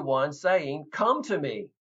to everyone, saying, come to me.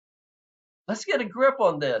 Let's get a grip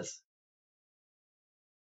on this.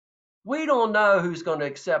 We don't know who's going to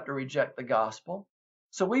accept or reject the gospel,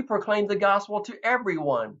 so we proclaim the gospel to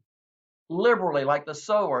everyone, liberally, like the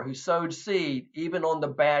sower who sowed seed even on the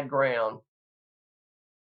bad ground.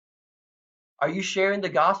 Are you sharing the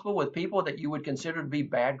gospel with people that you would consider to be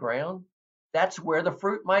bad ground? That's where the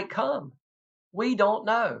fruit might come. We don't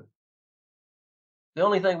know. The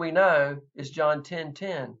only thing we know is John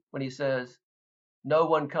 10:10 when he says, no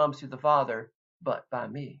one comes to the Father but by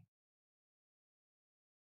me.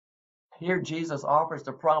 Here Jesus offers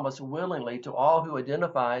the promise willingly to all who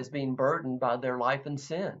identify as being burdened by their life in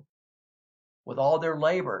sin, with all their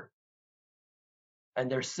labor,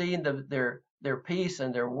 and they're seeing their peace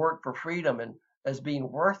and their work for freedom and as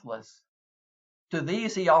being worthless. To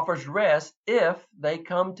these he offers rest if they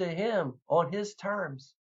come to him on his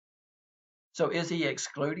terms. So is he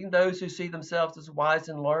excluding those who see themselves as wise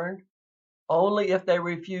and learned? Only if they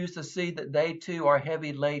refuse to see that they too are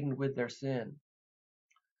heavy laden with their sin.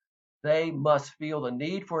 They must feel the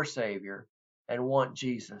need for a Savior and want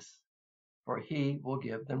Jesus, for he will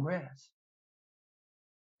give them rest.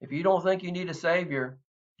 If you don't think you need a Savior,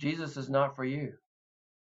 Jesus is not for you.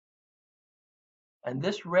 And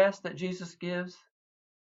this rest that Jesus gives,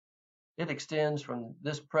 it extends from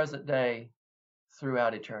this present day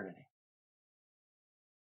throughout eternity.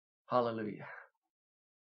 Hallelujah.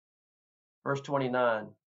 Verse 29,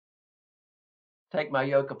 take my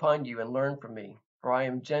yoke upon you and learn from me, for I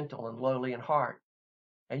am gentle and lowly in heart,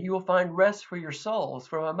 and you will find rest for your souls,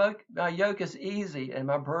 for my yoke is easy and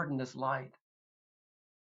my burden is light.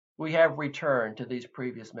 We have returned to these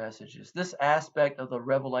previous messages. This aspect of the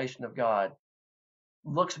revelation of God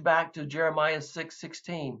looks back to Jeremiah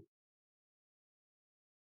 6:16.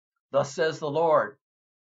 Thus says the Lord,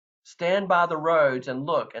 stand by the roads and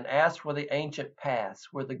look and ask for the ancient paths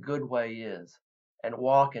where the good way is, and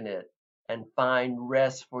walk in it and find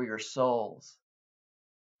rest for your souls.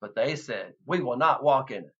 But they said, we will not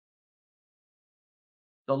walk in it.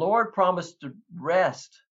 The Lord promised to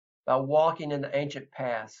rest by walking in the ancient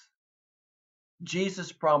paths.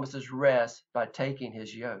 Jesus promises rest by taking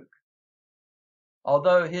his yoke.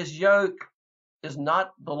 Although his yoke is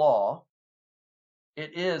not the law,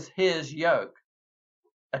 it is his yoke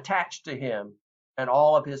attached to him and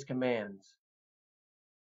all of his commands.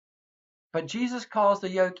 But Jesus calls the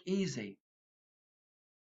yoke easy.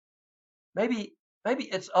 Maybe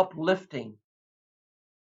it's uplifting,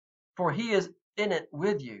 for he is in it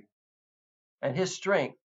with you, and his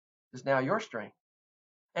strength is now your strength.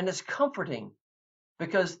 And it's comforting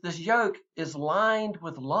because this yoke is lined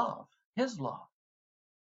with love, his love.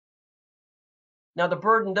 Now, the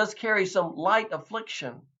burden does carry some light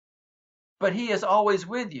affliction, but he is always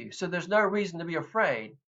with you. So there's no reason to be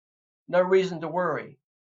afraid, no reason to worry,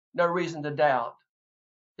 no reason to doubt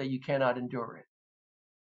that you cannot endure it.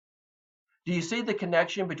 Do you see the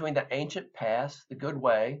connection between the ancient past, the good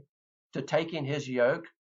way, to taking his yoke?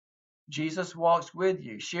 Jesus walks with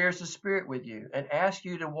you, shares the Spirit with you, and asks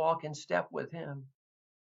you to walk in step with him.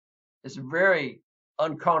 It's very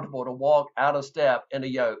uncomfortable to walk out of step in a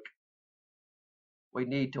yoke. We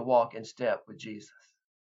need to walk in step with Jesus.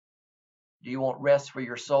 Do you want rest for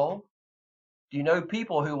your soul? Do you know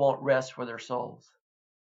people who want rest for their souls?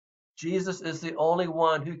 Jesus is the only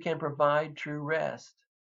one who can provide true rest.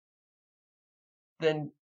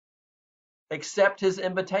 Then accept his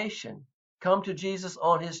invitation. Come to Jesus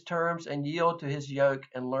on his terms and yield to his yoke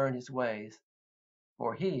and learn his ways,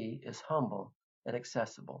 for he is humble and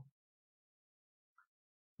accessible.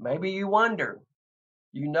 Maybe you wonder,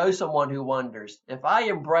 you know someone who wonders, if I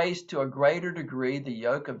embrace to a greater degree the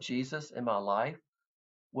yoke of Jesus in my life,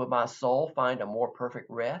 will my soul find a more perfect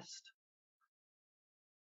rest?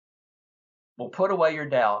 Well, put away your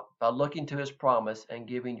doubt by looking to his promise and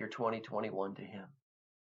giving your 2021 to him.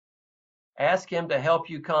 Ask him to help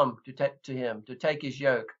you come to him, to take his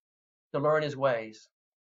yoke, to learn his ways,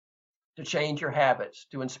 to change your habits,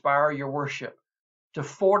 to inspire your worship, to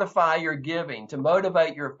fortify your giving, to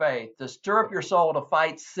motivate your faith, to stir up your soul to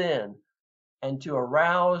fight sin, and to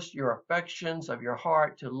arouse your affections of your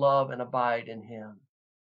heart to love and abide in him.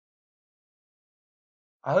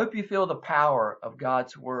 I hope you feel the power of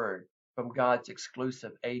God's word from God's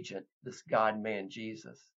exclusive agent, this God-man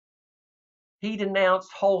Jesus. He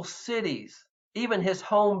denounced whole cities, even his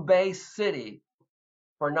home base city,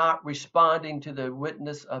 for not responding to the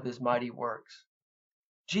witness of his mighty works.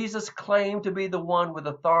 Jesus claimed to be the one with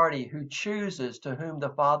authority who chooses to whom the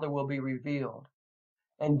Father will be revealed.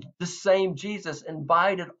 And this same Jesus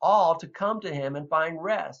invited all to come to him and find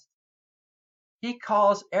rest. He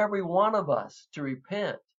calls every one of us to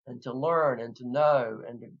repent and to learn and to know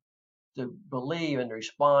and to believe and to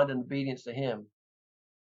respond in obedience to him.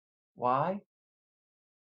 Why?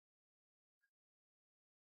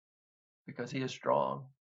 Because he is strong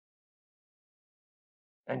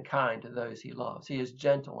and kind to those he loves. He is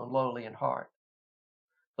gentle and lowly in heart.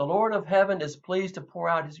 The Lord of heaven is pleased to pour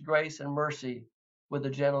out his grace and mercy with the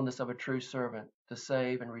gentleness of a true servant to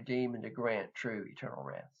save and redeem and to grant true eternal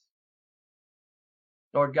rest.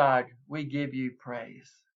 Lord God, we give you praise.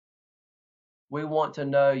 We want to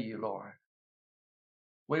know you, Lord.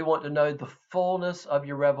 We want to know the fullness of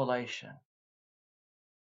your revelation.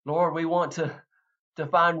 Lord, we want to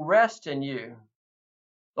find rest in you.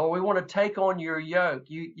 Lord, we want to take on your yoke.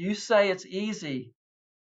 You say it's easy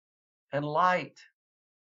and light.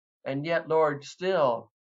 And yet, Lord,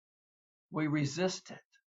 still we resist it.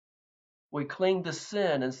 We cling to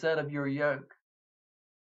sin instead of your yoke.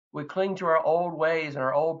 We cling to our old ways and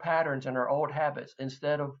our old patterns and our old habits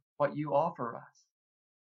instead of what you offer us.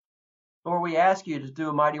 Lord, we ask you to do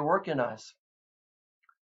a mighty work in us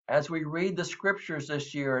as we read the scriptures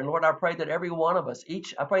this year. And Lord, I pray that every one of us,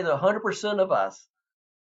 I pray that 100% of us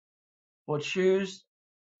will choose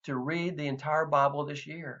to read the entire Bible this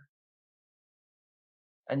year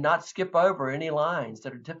and not skip over any lines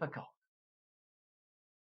that are difficult.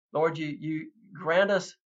 Lord, you grant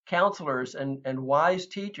us counselors and wise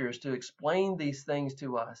teachers to explain these things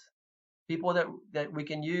to us. People that we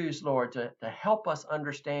can use, Lord, to help us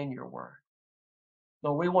understand your word.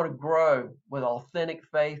 Lord, we want to grow with authentic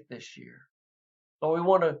faith this year. Lord, we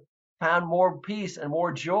want to find more peace and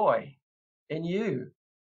more joy in you.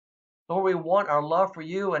 Lord, we want our love for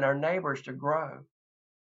you and our neighbors to grow.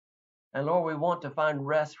 And Lord, we want to find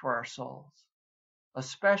rest for our souls,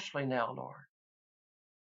 especially now, Lord.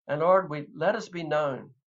 And Lord, let us be known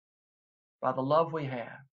by the love we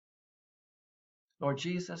have. Lord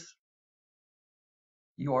Jesus,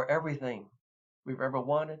 you are everything we've ever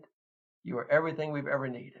wanted. You are everything we've ever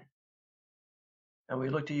needed. And we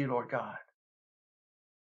look to you, Lord God.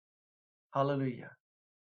 Hallelujah.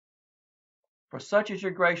 For such is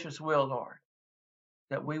your gracious will, Lord,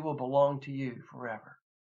 that we will belong to you forever.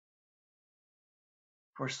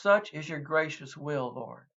 For such is your gracious will,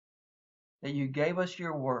 Lord, that you gave us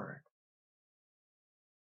your word,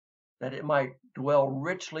 that it might dwell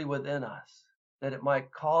richly within us, that it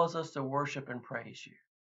might cause us to worship and praise you,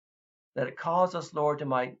 that it cause us, Lord, to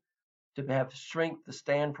might to have strength to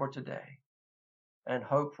stand for today and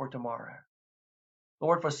hope for tomorrow.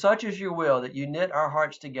 Lord, for such is your will that you knit our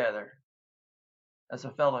hearts together as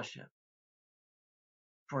a fellowship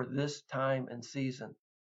for this time and season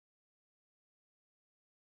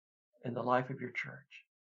in the life of your church.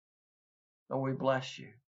 Lord, we bless you.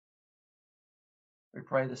 We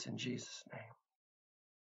pray this in Jesus' name.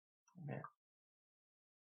 Amen.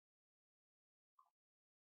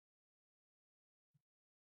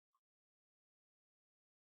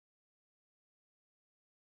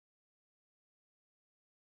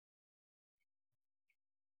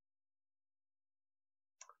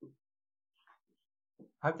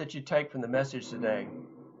 I hope that you take from the message today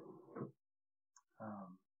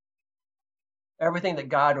everything that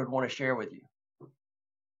God would want to share with you.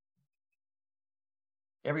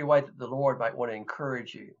 Every way that the Lord might want to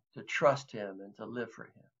encourage you to trust him and to live for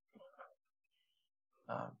him.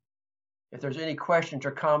 If there's any questions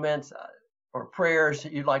or comments or prayers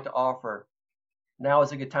that you'd like to offer, now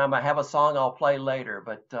is a good time. I have a song I'll play later,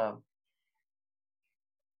 but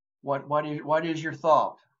what is your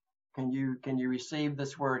thought? Can you receive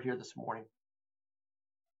this word here this morning?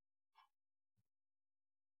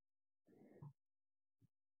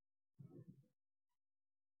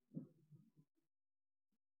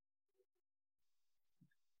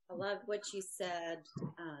 I love what you said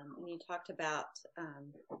when you talked about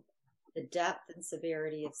the depth and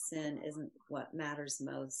severity of sin isn't what matters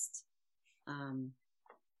most,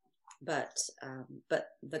 but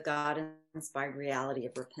the God-inspired reality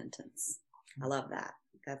of repentance. I love that.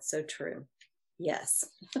 That's so true. Yes.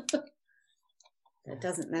 It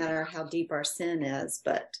doesn't matter how deep our sin is,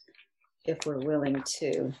 but if we're willing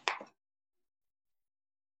to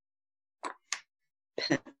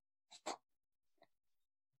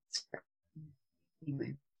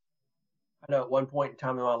anyway. I know at one point in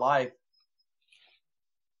time in my life,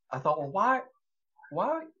 I thought,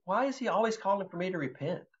 well, why is he always calling for me to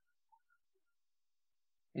repent?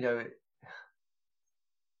 You know,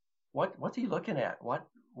 what's he looking at?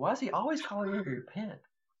 Why is he always calling me to repent?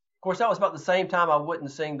 Of course, that was about the same time I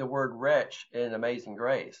wouldn't sing the word wretch in Amazing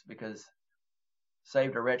Grace, because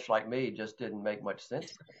saved a wretch like me just didn't make much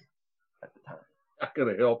sense at the time. I could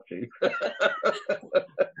have helped you.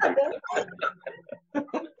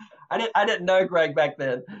 I didn't know Greg back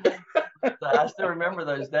then. So I still remember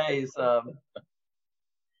those days.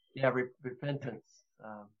 Repentance.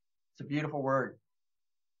 It's a beautiful word.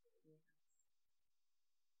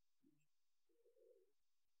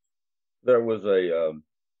 There was a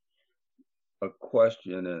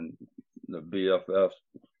question in the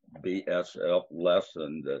BSF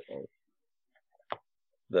lesson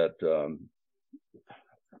that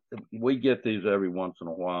we get these every once in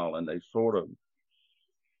a while, and they sort of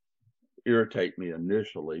irritate me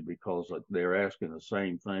initially because they're asking the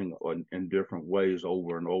same thing in different ways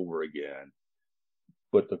over and over again.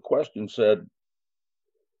 But the question said,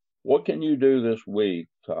 what can you do this week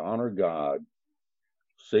to honor God,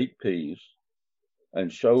 seek peace,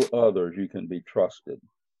 and show others you can be trusted?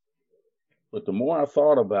 But the more I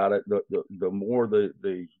thought about it, the more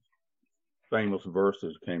the famous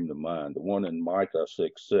verses came to mind. The one in Micah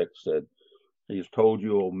 6:6 said, he's told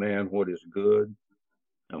you, O man, what is good,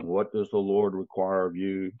 and what does the Lord require of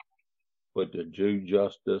you, but to do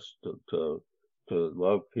justice, to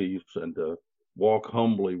love peace, and to walk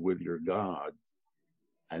humbly with your God.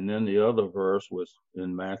 And then the other verse was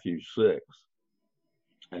in Matthew 6,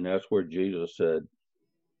 and that's where Jesus said,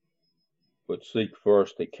 but seek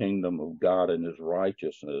first the kingdom of God and his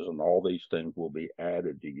righteousness, and all these things will be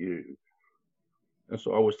added to you. And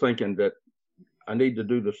so I was thinking that I need to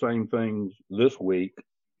do the same things this week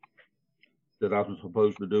that I'm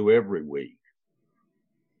supposed to do every week.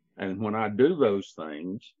 And when I do those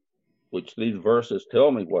things, which these verses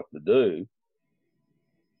tell me what to do,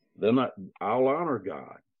 then I'll honor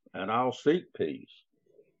God and I'll seek peace,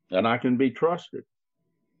 and I can be trusted.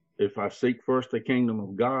 If I seek first the kingdom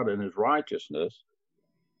of God and his righteousness,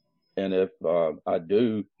 and if I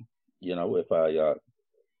do, if I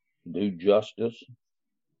do justice,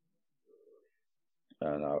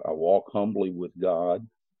 and I walk humbly with God,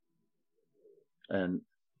 and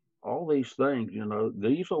all these things,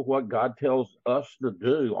 these are what God tells us to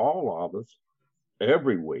do, all of us,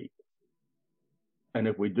 every week. And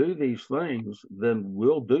if we do these things, then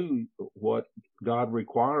we'll do what God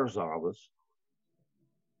requires of us.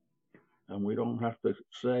 And we don't have to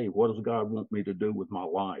say, what does God want me to do with my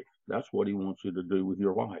life? That's what he wants you to do with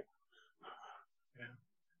your life.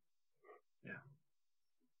 Yeah.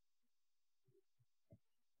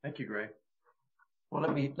 Thank you, Greg. Well,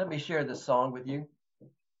 let me share this song with you.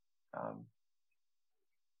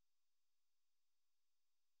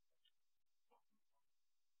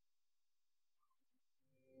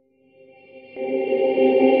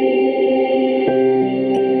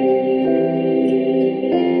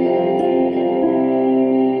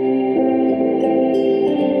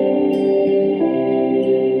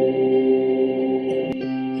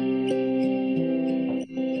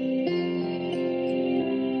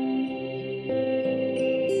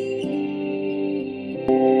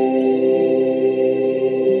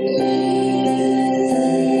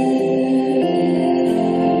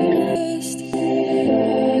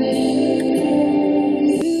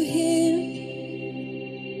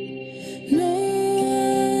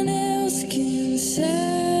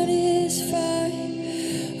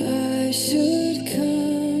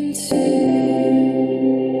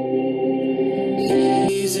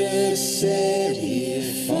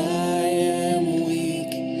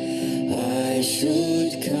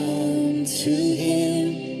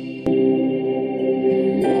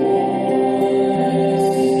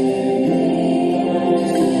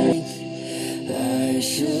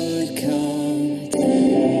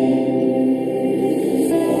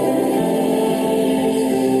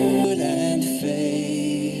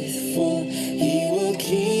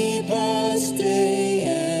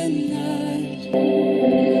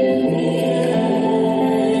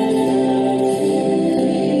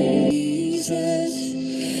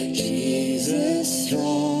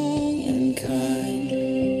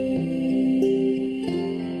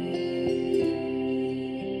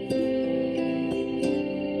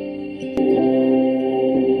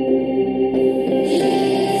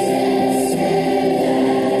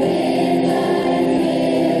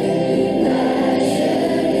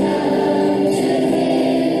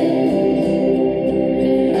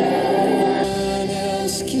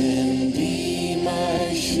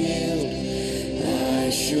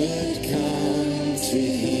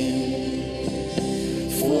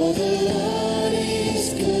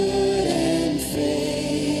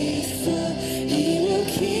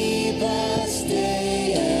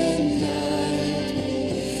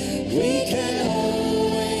 We can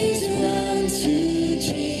always run to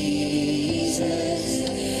Jesus,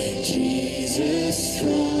 Jesus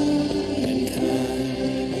strong and kind.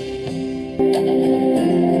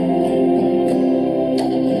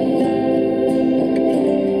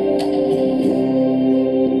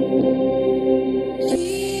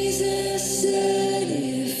 Jesus said,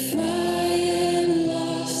 if I am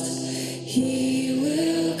lost, he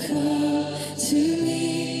will come to me.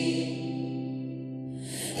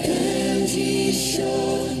 And he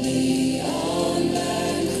showed me on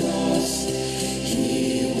that cross,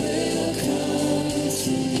 he will come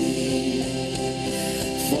to me.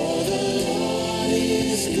 For the Lord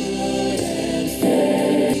is good and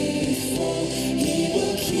faithful, he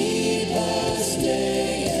will keep us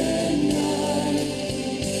day and night.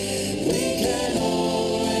 We can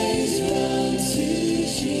always run to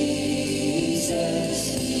Jesus,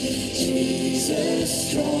 Jesus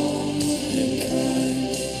strong and kind.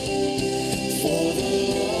 For the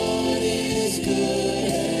Lord is good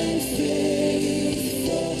and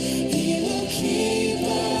faithful, he will keep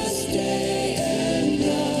us day and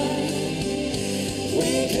night.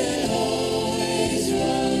 We can always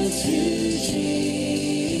run to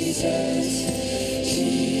Jesus,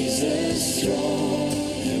 Jesus strong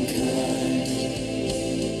and kind.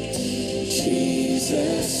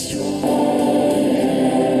 Jesus strong.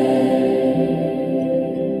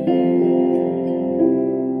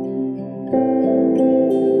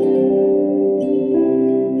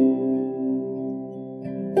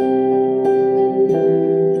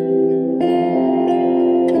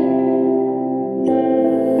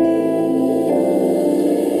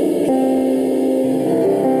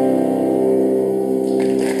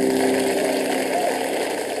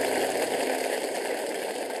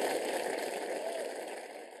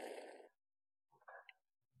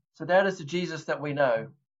 So that is the Jesus that we know.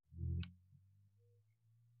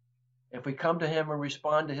 If we come to him and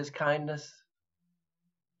respond to his kindness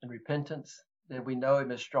and repentance, then we know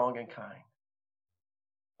him as strong and kind.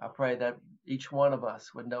 I pray that each one of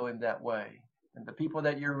us would know him that way. And the people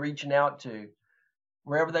that you're reaching out to,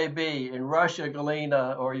 wherever they be, in Russia,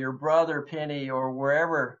 Galena, or your brother, Penny, or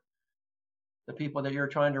wherever the people that you're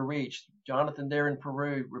trying to reach, Jonathan there in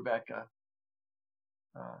Peru, Rebecca,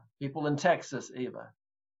 people in Texas, Eva,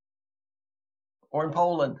 or in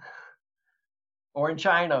Poland, or in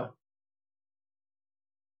China,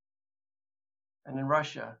 and in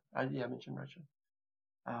Russia. I mentioned Russia.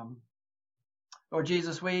 Lord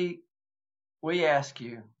Jesus, we ask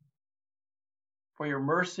you for your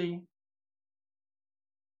mercy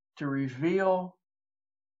to reveal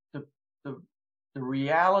the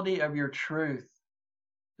reality of your truth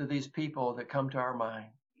to these people that come to our mind.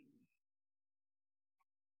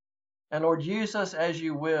 And Lord, use us as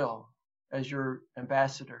you will, as your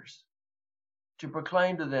ambassadors, to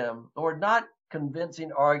proclaim to them, Lord, not convincing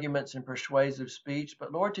arguments and persuasive speech,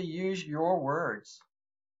 but Lord, to use your words.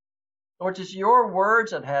 Lord, it's your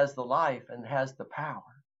words that has the life and has the power.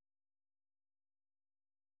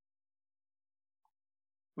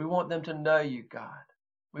 We want them to know you, God.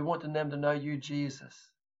 We want them to know you, Jesus.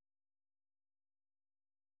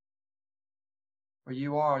 For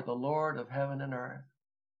you are the Lord of heaven and earth.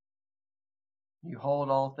 You hold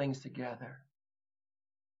all things together.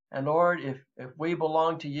 And Lord, if we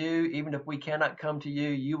belong to you, even if we cannot come to you,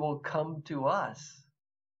 you will come to us.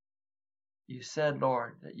 You said,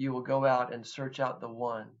 Lord, that you will go out and search out the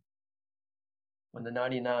one. When the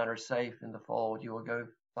 99 are safe in the fold, you will go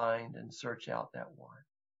find and search out that one.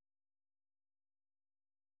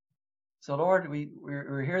 So Lord,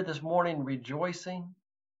 we're here this morning rejoicing,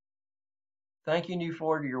 thanking you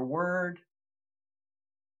for your word.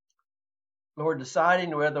 Lord,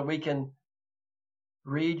 deciding whether we can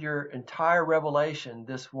read your entire Revelation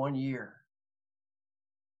this one year.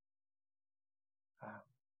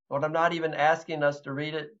 Lord, I'm not even asking us to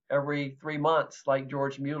read it every 3 months like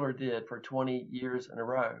George Mueller did for 20 years in a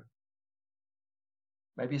row.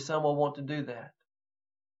 Maybe some will want to do that.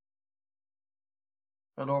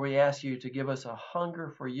 But Lord, we ask you to give us a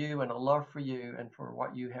hunger for you and a love for you and for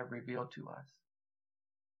what you have revealed to us.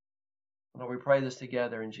 Lord, we pray this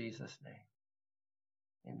together in Jesus' name.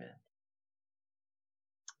 Amen.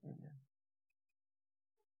 Amen.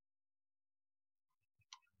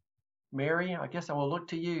 Mary, I guess I will look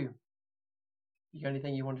to you. You got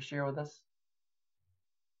anything you want to share with us?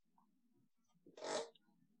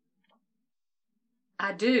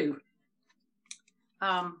 I do.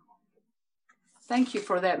 Thank you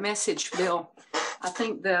for that message, Bill. I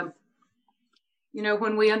think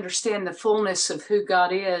when we understand the fullness of who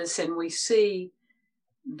God is and we see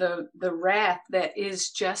the wrath that is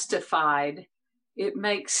justified, it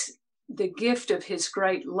makes the gift of his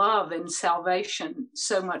great love and salvation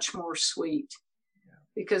so much more sweet,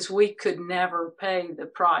 because we could never pay the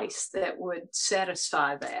price that would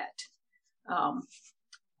satisfy that.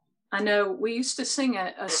 I know we used to sing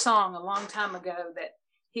a song a long time ago that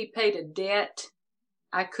he paid a debt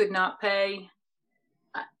I could not pay,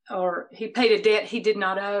 or he paid a debt he did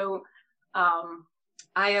not owe.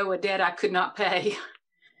 I owe a debt I could not pay.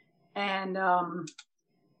 And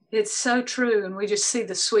it's so true. And we just see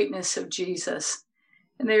the sweetness of Jesus.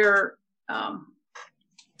 And there are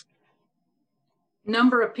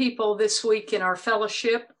number of people this week in our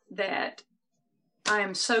fellowship that I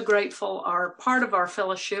am so grateful are part of our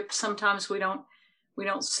fellowship. Sometimes we don't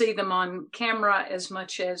see them on camera as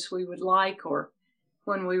much as we would like, or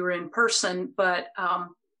when we were in person, but I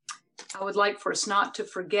would like for us not to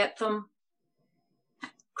forget them.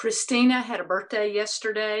 Christina had a birthday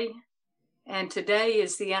yesterday, and today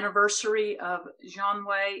is the anniversary of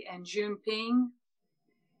Jianwei and Junping.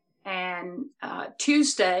 And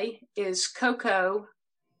Tuesday is Coco's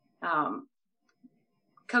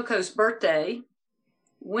birthday.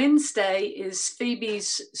 Wednesday is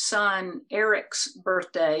Phoebe's son Eric's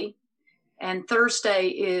birthday, and Thursday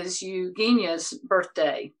is Eugenia's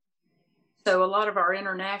birthday. So a lot of our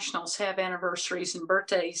internationals have anniversaries and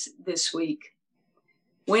birthdays this week.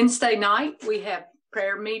 Wednesday night, we have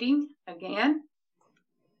prayer meeting again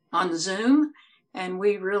on Zoom, and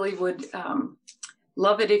we really would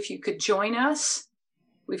love it if you could join us.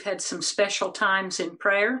 We've had some special times in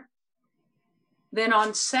prayer. Then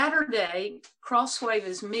on Saturday, Crosswave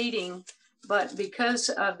is meeting, but because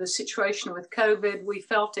of the situation with COVID, we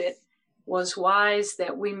felt it was wise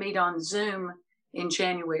that we meet on Zoom in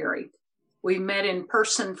January. We met in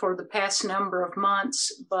person for the past number of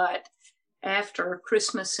months, but after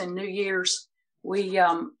Christmas and New Year's, we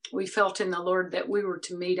felt in the Lord that we were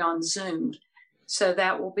to meet on Zoom. So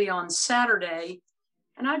that will be on Saturday.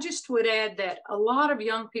 And I just would add that a lot of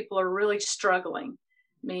young people are really struggling.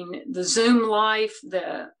 I mean, the Zoom life,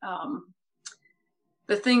 the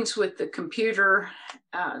things with the computer,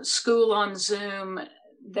 school on Zoom,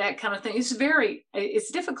 that kind of thing.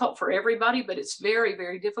 It's difficult for everybody, but it's very,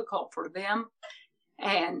 very difficult for them.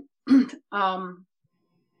 And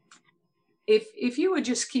if you would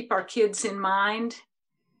just keep our kids in mind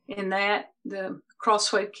in that, the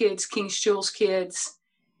Crosswave kids, King's Jewels kids,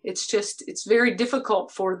 it's very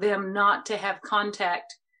difficult for them not to have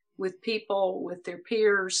contact with people, with their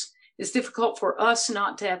peers. It's difficult for us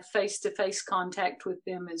not to have face-to-face contact with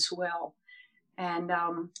them as well. And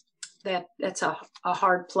that's a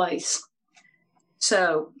hard place.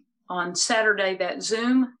 So on Saturday, that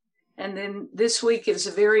Zoom. And then this week is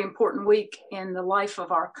a very important week in the life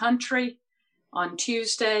of our country. On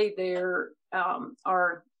Tuesday, there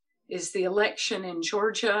is the election in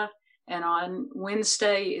Georgia. And on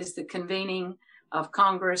Wednesday is the convening of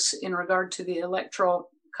Congress in regard to the Electoral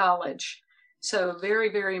College. So a very,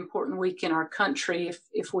 very important week in our country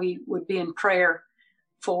if we would be in prayer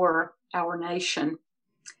for our nation.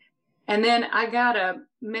 And then I got a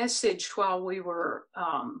message while we were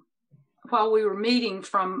meeting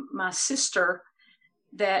from my sister,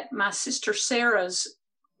 that my sister Sarah's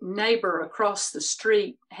neighbor across the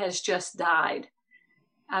street has just died.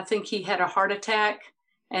 I think he had a heart attack,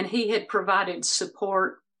 and he had provided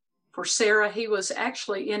support for Sarah. He was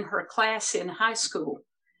actually in her class in high school,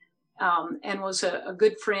 and was a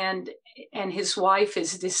good friend, and his wife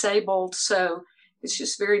is disabled. So it's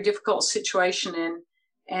just a very difficult situation.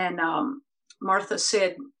 And Martha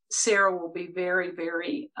said Sarah will be very,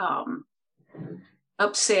 very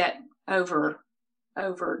upset over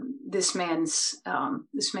this man's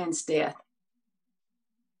death.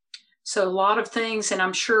 So a lot of things, and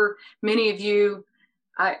I'm sure many of you,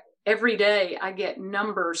 every day I get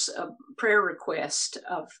numbers of prayer requests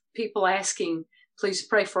of people asking, please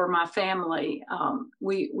pray for my family.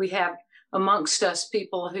 We have amongst us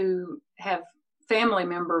people who have family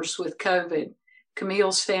members with COVID.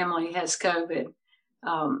 Camille's family has COVID.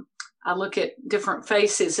 I look at different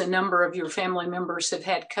faces. A number of your family members have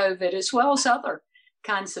had COVID, as well as other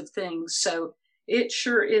kinds of things. So it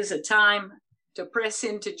sure is a time to press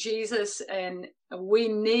into Jesus, and we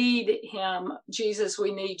need him. Jesus,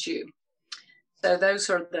 we need you. So those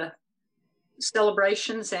are the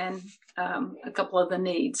celebrations and a couple of the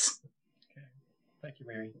needs. Okay. Thank you,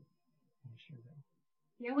 Mary.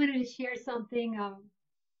 Yeah, I wanted to share something.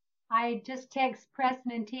 I just text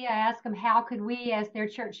Preston and Tia. I asked them how could we, as their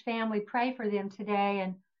church family, pray for them today.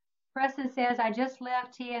 And Preston says, I just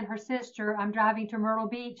left Tia and her sister. I'm driving to Myrtle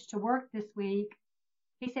Beach to work this week.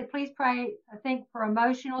 He said, please pray, I think, for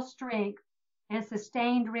emotional strength and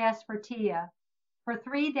sustained rest for Tia. For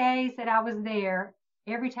 3 days that I was there,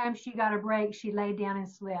 Every time she got a break, she laid down and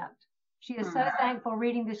slept. She is so thankful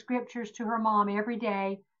reading the scriptures to her mom every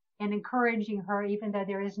day and encouraging her even though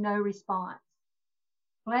there is no response.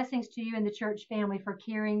 Blessings to you and the church family for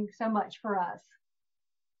caring so much for us.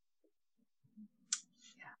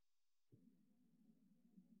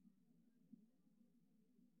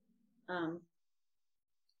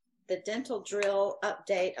 The dental drill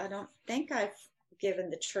update, I don't think I've given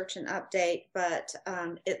the church an update, but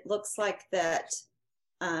it looks like that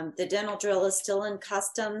the dental drill is still in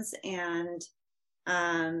customs, and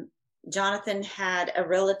Jonathan had a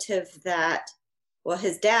relative that, well,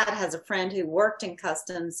 his dad has a friend who worked in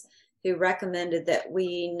customs who recommended that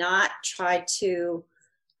we not try to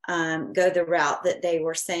go the route that they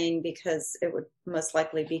were saying because it would most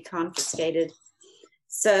likely be confiscated.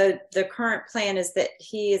 So the current plan is that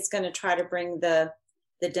he is going to try to bring the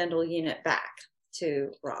dental unit back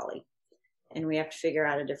to Raleigh, and we have to figure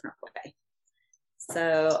out a different way.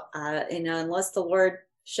 So, unless the Lord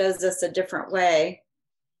shows us a different way,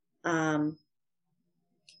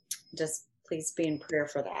 just please be in prayer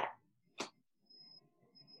for that.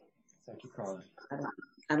 Thank you, Carla.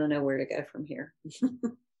 I don't know where to go from here.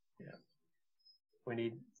 Yeah, we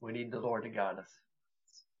need the Lord to guide us.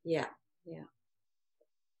 Yeah.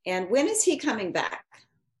 And when is he coming back,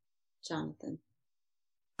 Jonathan?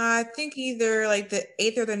 I think either like the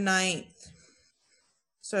 8th or the 9th.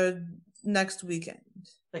 So next weekend.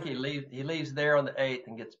 I think he leaves there on the 8th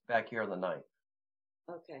and gets back here on the 9th.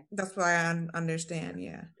 Okay. That's what I understand,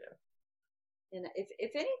 yeah. And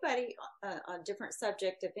if anybody, on a different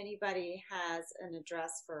subject, if anybody has an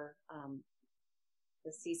address for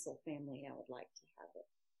the Cecil family, I would like to have it.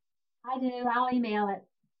 I do. I'll email it.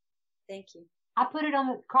 Thank you. I put it on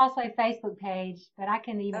the Crossway Facebook page, but I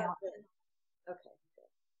can email it. Okay.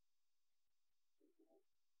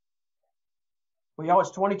 Well, y'all,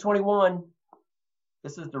 it's 2021.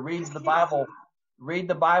 This is the Read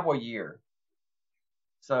the Bible year.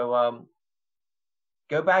 So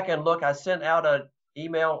go back and look. I sent out an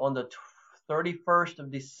email on the 31st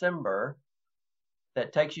of December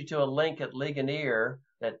that takes you to a link at Ligonier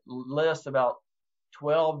that lists about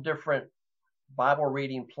 12 different Bible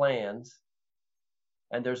reading plans.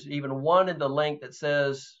 And there's even one in the link that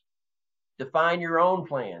says, define your own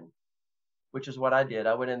plan, which is what I did.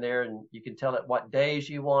 I went in there and you can tell it what days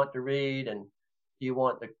you want to read, and do you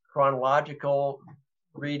want the chronological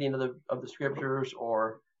reading of the scriptures,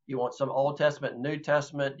 or you want some Old Testament and New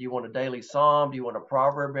Testament? Do you want a daily psalm? Do you want a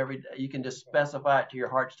proverb every day? You can just specify it to your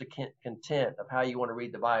heart's content of how you want to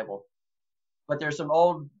read the Bible. But there's some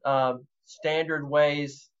old standard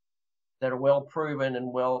ways that are well proven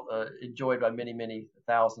and well enjoyed by many, many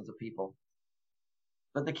thousands of people.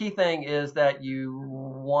 But the key thing is that you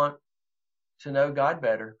want to know God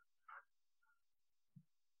better.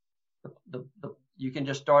 You can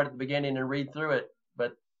just start at the beginning and read through it,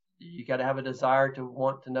 but you got to have a desire to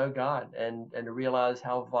want to know God and to realize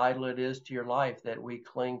how vital it is to your life that we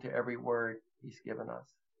cling to every word He's given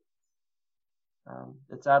us.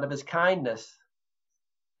 It's out of His kindness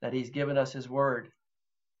that He's given us His word.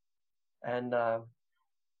 And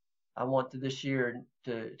I want to this year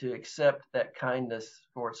to accept that kindness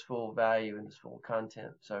for its full value and its full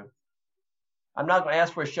content. So I'm not going to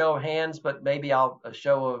ask for a show of hands, but maybe a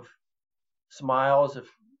show of smiles. If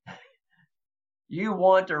you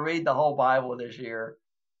want to read the whole Bible this year,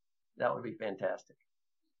 that would be fantastic.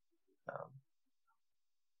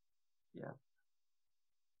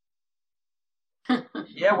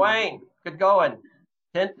 Yeah, Wayne, good going.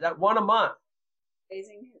 1 a month.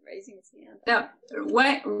 Raising his hand. Now,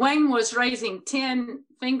 Wayne was raising 10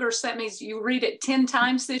 fingers. That means you read it 10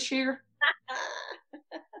 times this year.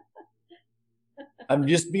 I'm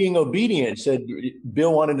just being obedient. Said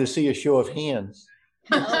Bill wanted to see a show of hands.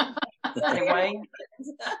 Hey, Wayne,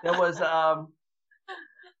 there was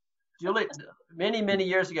Julie, many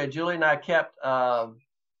years ago, Julie and I kept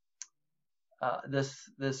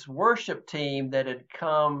this worship team that had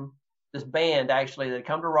come, this band actually, that had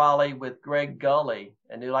come to Raleigh with Greg Gully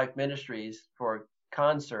and New Life Ministries for a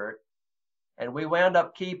concert. And we wound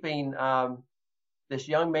up keeping this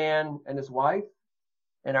young man and his wife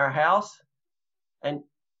in our house. And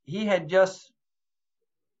he had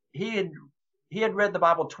read the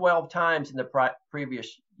Bible 12 times in the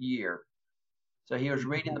previous year. So he was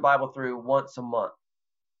reading the Bible through once a month.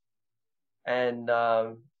 And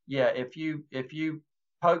if you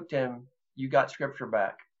poked him, you got scripture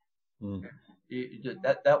back. Mm. He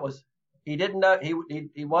didn't know,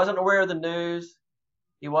 he wasn't aware of the news.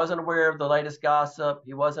 He wasn't aware of the latest gossip.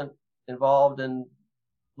 He wasn't involved in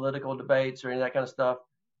political debates or any of that kind of stuff.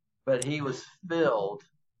 But he was filled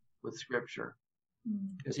with scripture.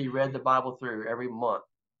 because he read the Bible through every month.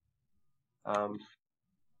 Of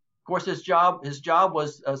course, his job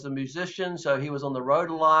was as a musician, so he was on the road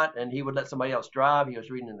a lot, and he would let somebody else drive. He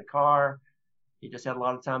was reading in the car. He just had a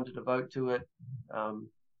lot of time to devote to it. I'm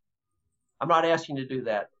not asking you to do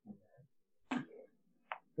that.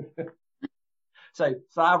 So,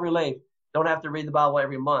 sigh of relief. Don't have to read the Bible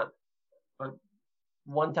every month, but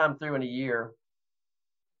one time through in a year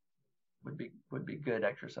would be good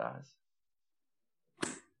exercise.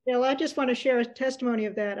 Bill, I just want to share a testimony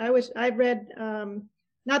of that. I read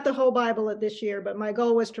not the whole Bible this year, but my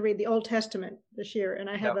goal was to read the Old Testament this year, and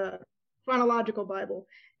I have a chronological Bible,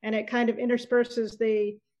 and it kind of intersperses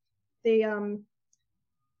the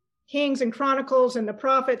Kings and Chronicles and the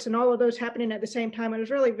prophets and all of those happening at the same time. It was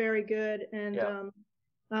really very good, and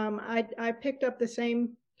I picked up the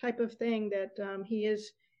same type of thing that he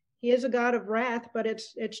is a God of wrath, but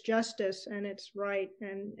it's justice and it's right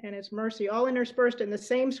and it's mercy, all interspersed in the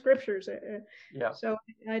same scriptures. So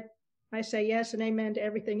I say yes and amen to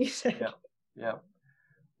everything he said. Yeah.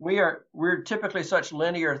 We're typically such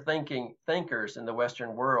linear thinkers in the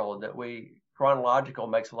Western world that chronological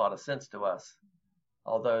makes a lot of sense to us.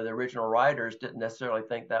 Although the original writers didn't necessarily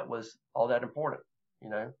think that was all that important.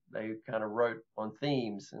 They kind of wrote on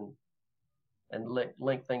themes and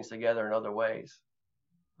link things together in other ways.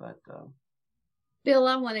 But Bill,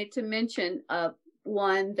 I wanted to mention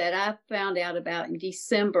one that I found out about in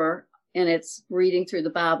December, and it's reading through the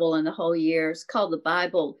Bible and the whole year. It's called the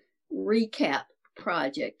Bible Recap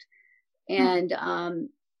Project. And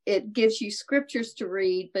it gives you scriptures to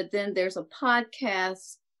read, but then there's a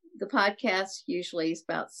podcast. The podcast usually is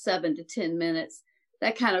about 7 to 10 minutes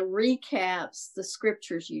that kind of recaps the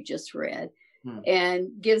scriptures you just read and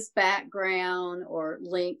gives background or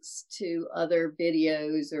links to other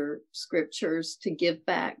videos or scriptures to give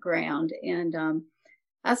background. And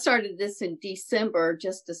I started this in December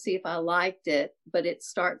just to see if I liked it, but it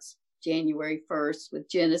starts January 1st with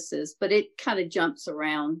Genesis, but it kind of jumps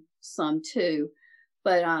around some too.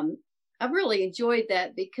 But I really enjoyed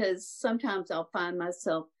that because sometimes I'll find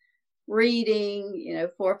myself reading,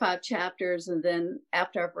 4 or 5 chapters, and then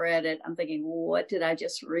after I've read it, I'm thinking, what did I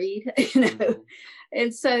just read?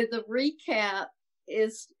 And so the recap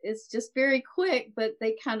is just very quick, but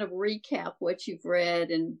they kind of recap what you've read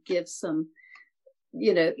and give some,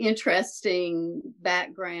 interesting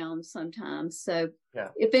background sometimes. So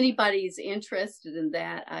if anybody's interested in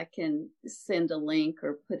that, I can send a link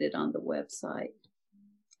or put it on the website.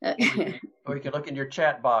 Or you can look in your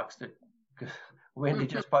chat box that Wendy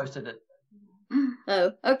just posted it.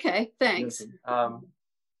 Oh, okay. Thanks.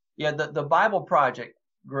 The Bible Project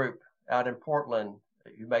group out in Portland,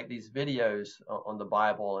 you make these videos on the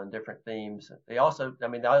Bible and different themes. They also, they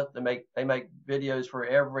make videos for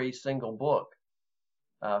every single book,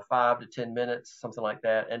 5 to 10 minutes, something like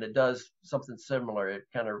that. And it does something similar. It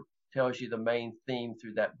kind of tells you the main theme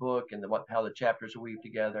through that book and how the chapters are weaved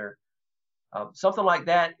together. Something like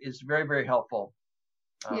that is very, very helpful.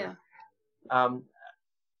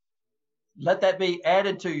 Let that be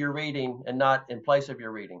added to your reading and not in place of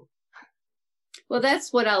your reading. Well,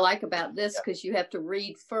 that's what I like about this, because you have to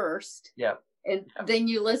read first. And then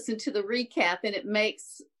you listen to the recap, and it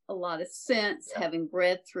makes a lot of sense having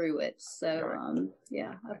read through it. So,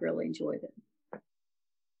 I've really enjoyed it. I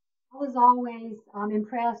was always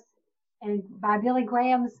impressed by Billy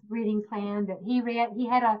Graham's reading plan that he read. He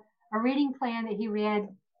had a reading plan that he read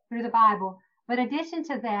through the Bible. But in addition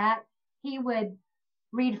to that, he would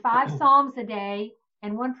read 5 Psalms a day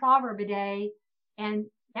and 1 Proverb a day. And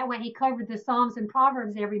that way he covered the Psalms and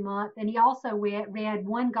Proverbs every month. And he also read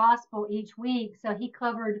 1 gospel each week. So he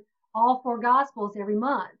covered all 4 gospels every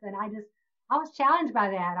month. And I was challenged by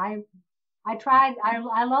that. I tried,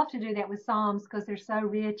 I love to do that with Psalms because they're so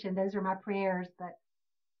rich and those are my prayers. But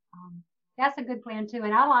that's a good plan too.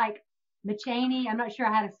 And I like McChaney. I'm not sure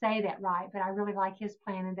how to say that right, but I really like his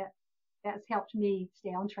plan, and that's helped me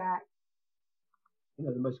stay on track.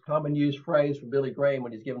 The most common used phrase for Billy Graham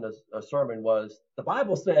when he's giving a sermon was, "The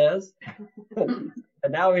Bible says," and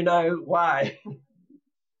now we know why.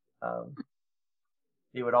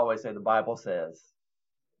 He would always say, "The Bible says."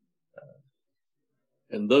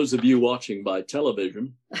 And those of you watching by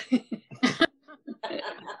television,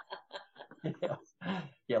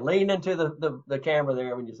 lean into the camera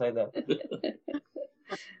there when you say that.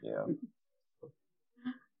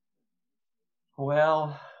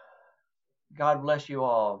 Well, God bless you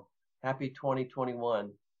all. Happy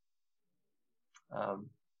 2021. Why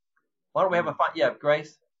don't we have a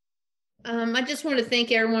Grace? I just want to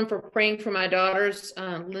thank everyone for praying for my daughters.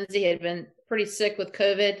 Lindsay had been pretty sick with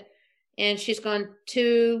COVID, and she's gone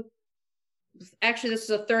 2 actually, this is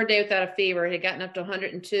the third day without a fever. It had gotten up to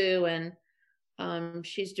 102, and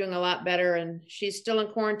she's doing a lot better, and she's still in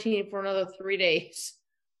quarantine for another 3 days.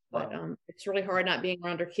 But it's really hard not being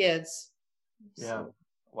around her kids. Yeah. So.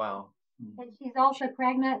 Wow. And she's also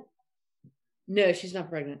pregnant. No, she's not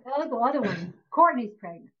pregnant. Oh, the other one, Courtney's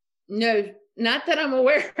pregnant. No, not that I'm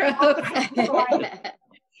aware of.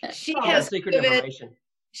 She has secret COVID. information.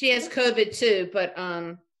 She has COVID too, but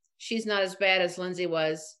she's not as bad as Lindsay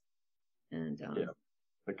was. And yeah.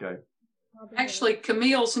 Okay. Actually,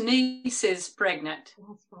 Camille's niece is pregnant.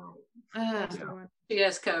 That's right. Yeah. She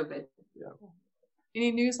has COVID. Yeah.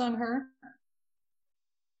 Any news on her?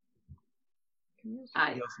 Camille's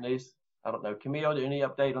niece. I don't know. Camille, any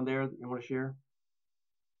update on there that you want to share?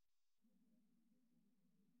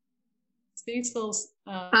 Cecil's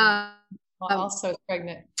also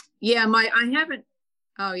pregnant. Yeah, I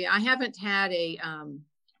haven't had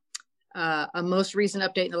a most recent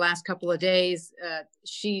update in the last couple of days.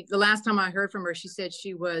 The last time I heard from her, she said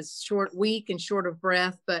she was weak and short of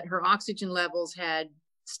breath, but her oxygen levels had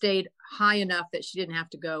stayed high enough that she didn't have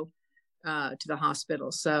to go to the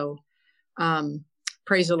hospital. So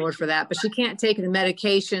praise the Lord for that. But she can't take the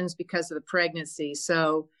medications because of the pregnancy.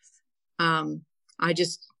 So I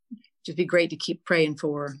just be great to keep praying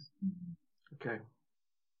for her. Okay.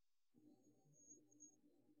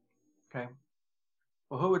 Okay.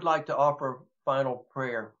 Well, who would like to offer final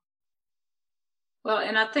prayer? Well,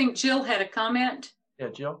 and I think Jill had a comment. Yeah,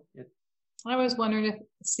 Jill. Yeah. I was wondering if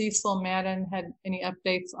Cecil Madden had any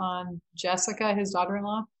updates on Jessica, his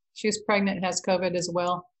daughter-in-law. She's pregnant and has COVID as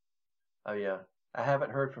well. Oh, yeah. I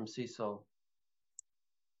haven't heard from Cecil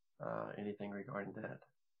anything regarding that.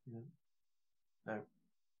 No.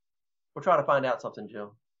 We'll try to find out something,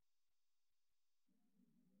 Jill.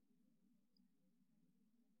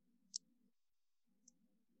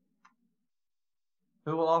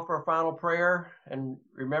 Who will offer a final prayer? And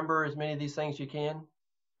remember as many of these things you can.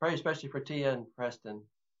 Pray especially for Tia and Preston.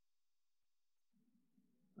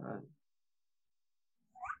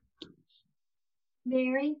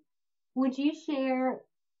 Mary, would you share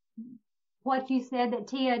what you said that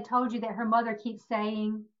Tia told you that her mother keeps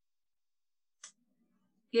saying?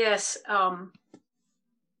 Yes.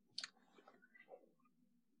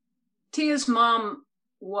 Tia's mom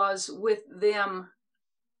was with them,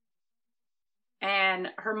 and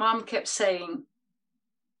her mom kept saying,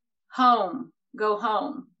 home, go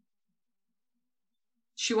home.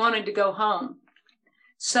 She wanted to go home.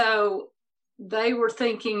 So they were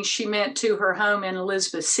thinking she meant to her home in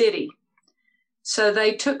Elizabeth City. So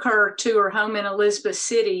they took her to her home in Elizabeth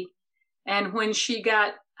City. And when she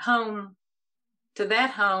got home to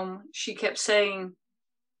that home, she kept saying,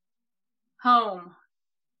 home,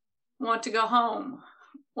 want to go home,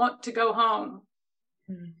 want to go home.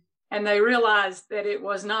 Mm-hmm. And they realized that it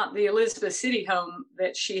was not the Elizabeth City home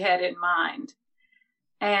that she had in mind.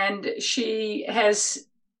 And she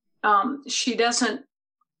doesn't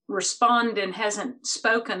respond and hasn't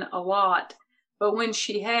spoken a lot, but when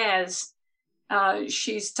she has,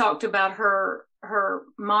 she's talked about her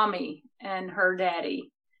mommy and her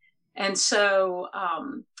daddy. And so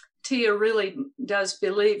Tia really does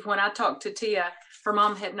believe. When I talked to Tia, her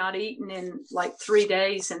mom had not eaten in like 3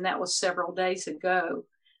 days, and that was several days ago.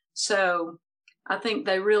 So I think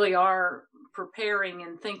they really are preparing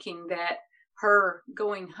and thinking that her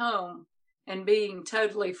going home and being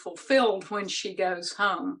totally fulfilled when she goes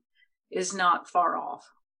home is not far off.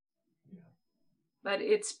 But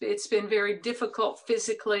it's been very difficult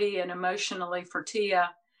physically and emotionally for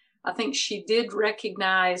Tia. I think she did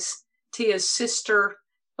recognize Tia's sister,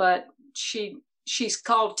 but she's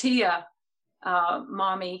called Tia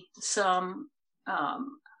mommy some.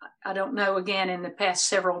 I don't know, again, in the past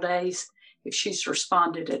several days if she's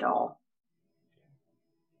responded at all.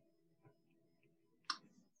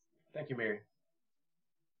 Thank you, Mary.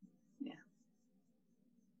 Yeah.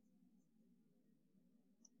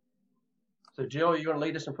 So, Jill, are you going to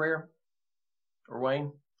lead us in prayer? Or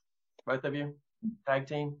Wayne? Both of you? Tag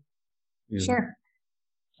team? Yeah. Sure.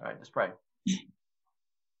 All right, let's pray.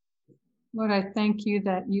 Lord, I thank you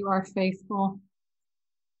that you are faithful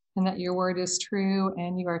and that your word is true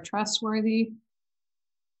and you are trustworthy.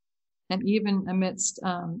 And even amidst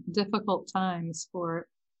difficult times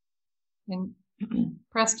in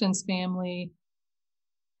Preston's family,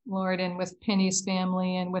 Lord, and with Penny's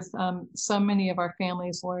family and with so many of our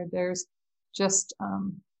families, Lord, there's just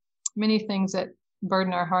many things that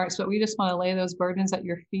burden our hearts, but we just want to lay those burdens at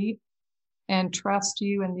your feet and trust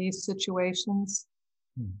you in these situations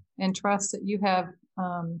and trust that you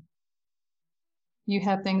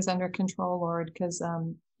have things under control, Lord, because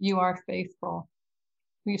you are faithful.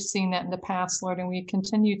 We've seen that in the past, Lord, and we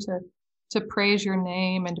continue to praise your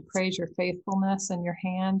name and to praise your faithfulness and your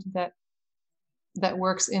hand that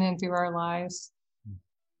works in and through our lives.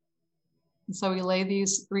 And so we lay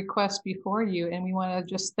these requests before you, and we want to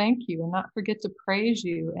just thank you and not forget to praise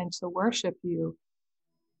you and to worship you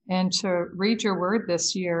and to read your word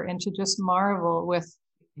this year and to just marvel with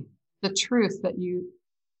the truth that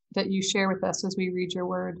you share with us as we read your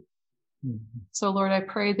word. So Lord, I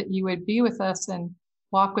pray that you would be with us and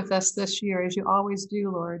walk with us this year as you always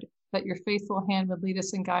do, Lord, that your faithful hand would lead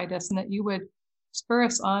us and guide us, and that you would spur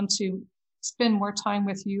us on to spend more time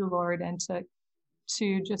with you, Lord, and to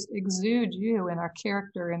just exude you in our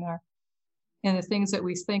character and in the things that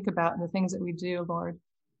we think about and the things that we do, Lord.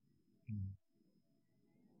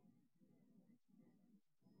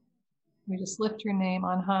 We just lift your name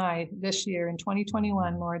on high this year in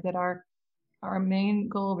 2021, Lord, that our main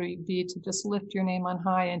goal would be to just lift your name on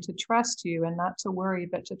high and to trust you and not to worry,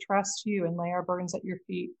 but to trust you and lay our burdens at your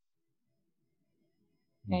feet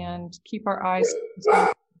and keep our eyes.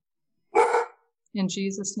 In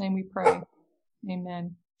Jesus' name we pray.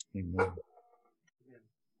 Amen. Amen.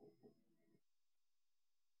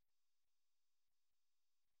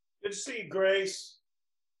 Good to see you, Grace.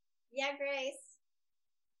 Yeah, Grace.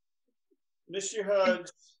 Miss your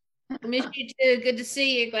hugs. Miss you too. Good to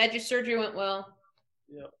see you. Glad your surgery went well.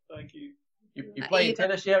 Yeah, thank you. You playing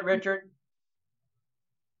tennis yet, Richard?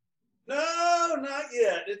 No, not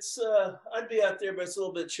yet. It's I'd be out there, but it's a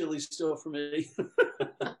little bit chilly still for me. He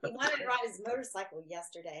wanted to ride his motorcycle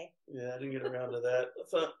yesterday. Yeah, I didn't get around to that. I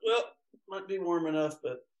thought, well, might be warm enough,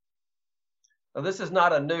 but. Now, this is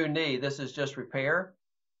not a new knee. This is just repair.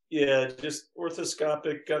 Yeah, just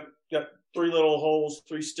orthoscopic. Got 3 little holes,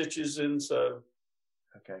 3 stitches in. So.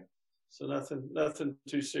 Okay. So nothing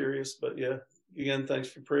too serious, but yeah. Again, thanks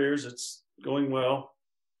for prayers. It's going well.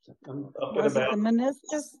 I'm up and about. Was it the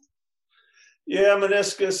meniscus? Yeah,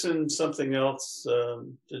 meniscus and something else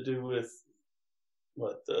to do with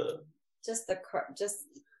what just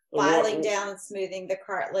filing down and smoothing the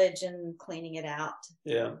cartilage and cleaning it out.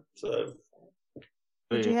 Yeah. So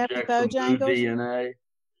did you have to Bojangles? DNA.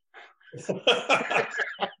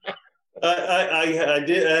 I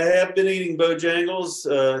did. I have been eating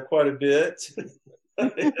Bojangles quite a bit.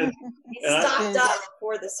 He stocked up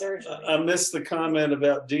before the surgery. I missed the comment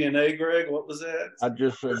about DNA, Greg. What was that? I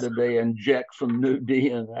just said that they inject some new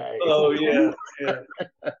DNA. Oh yeah, yeah.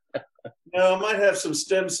 No, I might have some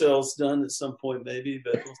stem cells done at some point, maybe,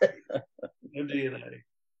 but no DNA.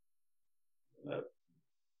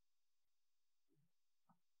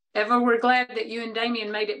 Eva, we're glad that you and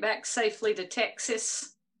Damien made it back safely to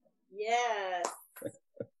Texas. Yes.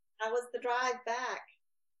 How was the drive back?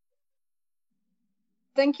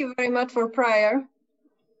 Thank you very much for prayer.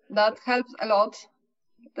 That helps a lot.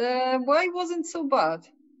 The way wasn't so bad.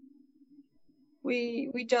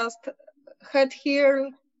 We just had here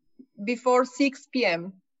before 6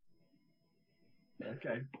 p.m.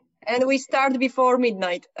 Okay. And we start before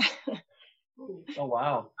midnight. Oh,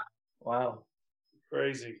 wow. Wow.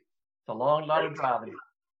 Crazy. It's a long night of driving.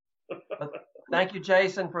 But thank you,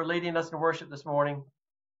 Jason, for leading us in worship this morning.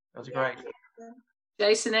 It was great.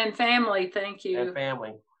 Jason and family, thank you. And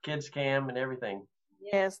family, kids cam and everything.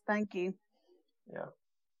 Yes, thank you. Yeah.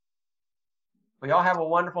 We all have a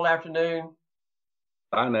wonderful afternoon.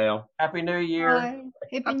 Bye now. Happy New Year. Bye.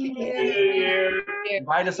 Happy New Year.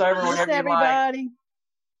 Invite us over whenever you everybody.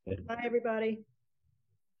 like. Bye, everybody.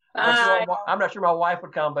 I'm not sure my wife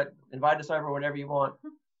would come, but invite us over whenever you want.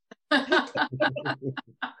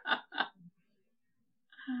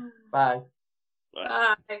 Bye.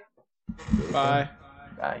 Bye. Bye.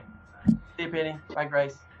 Bye. See you, Penny. Bye,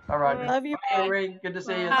 Grace. Bye, Roger. Love you. Bye, Henry. Good to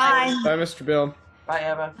see you. Bye. Bye, Mr. Bill. Bye,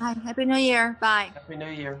 Eva. Hi. Happy New Year. Bye. Happy New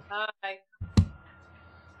Year. Bye.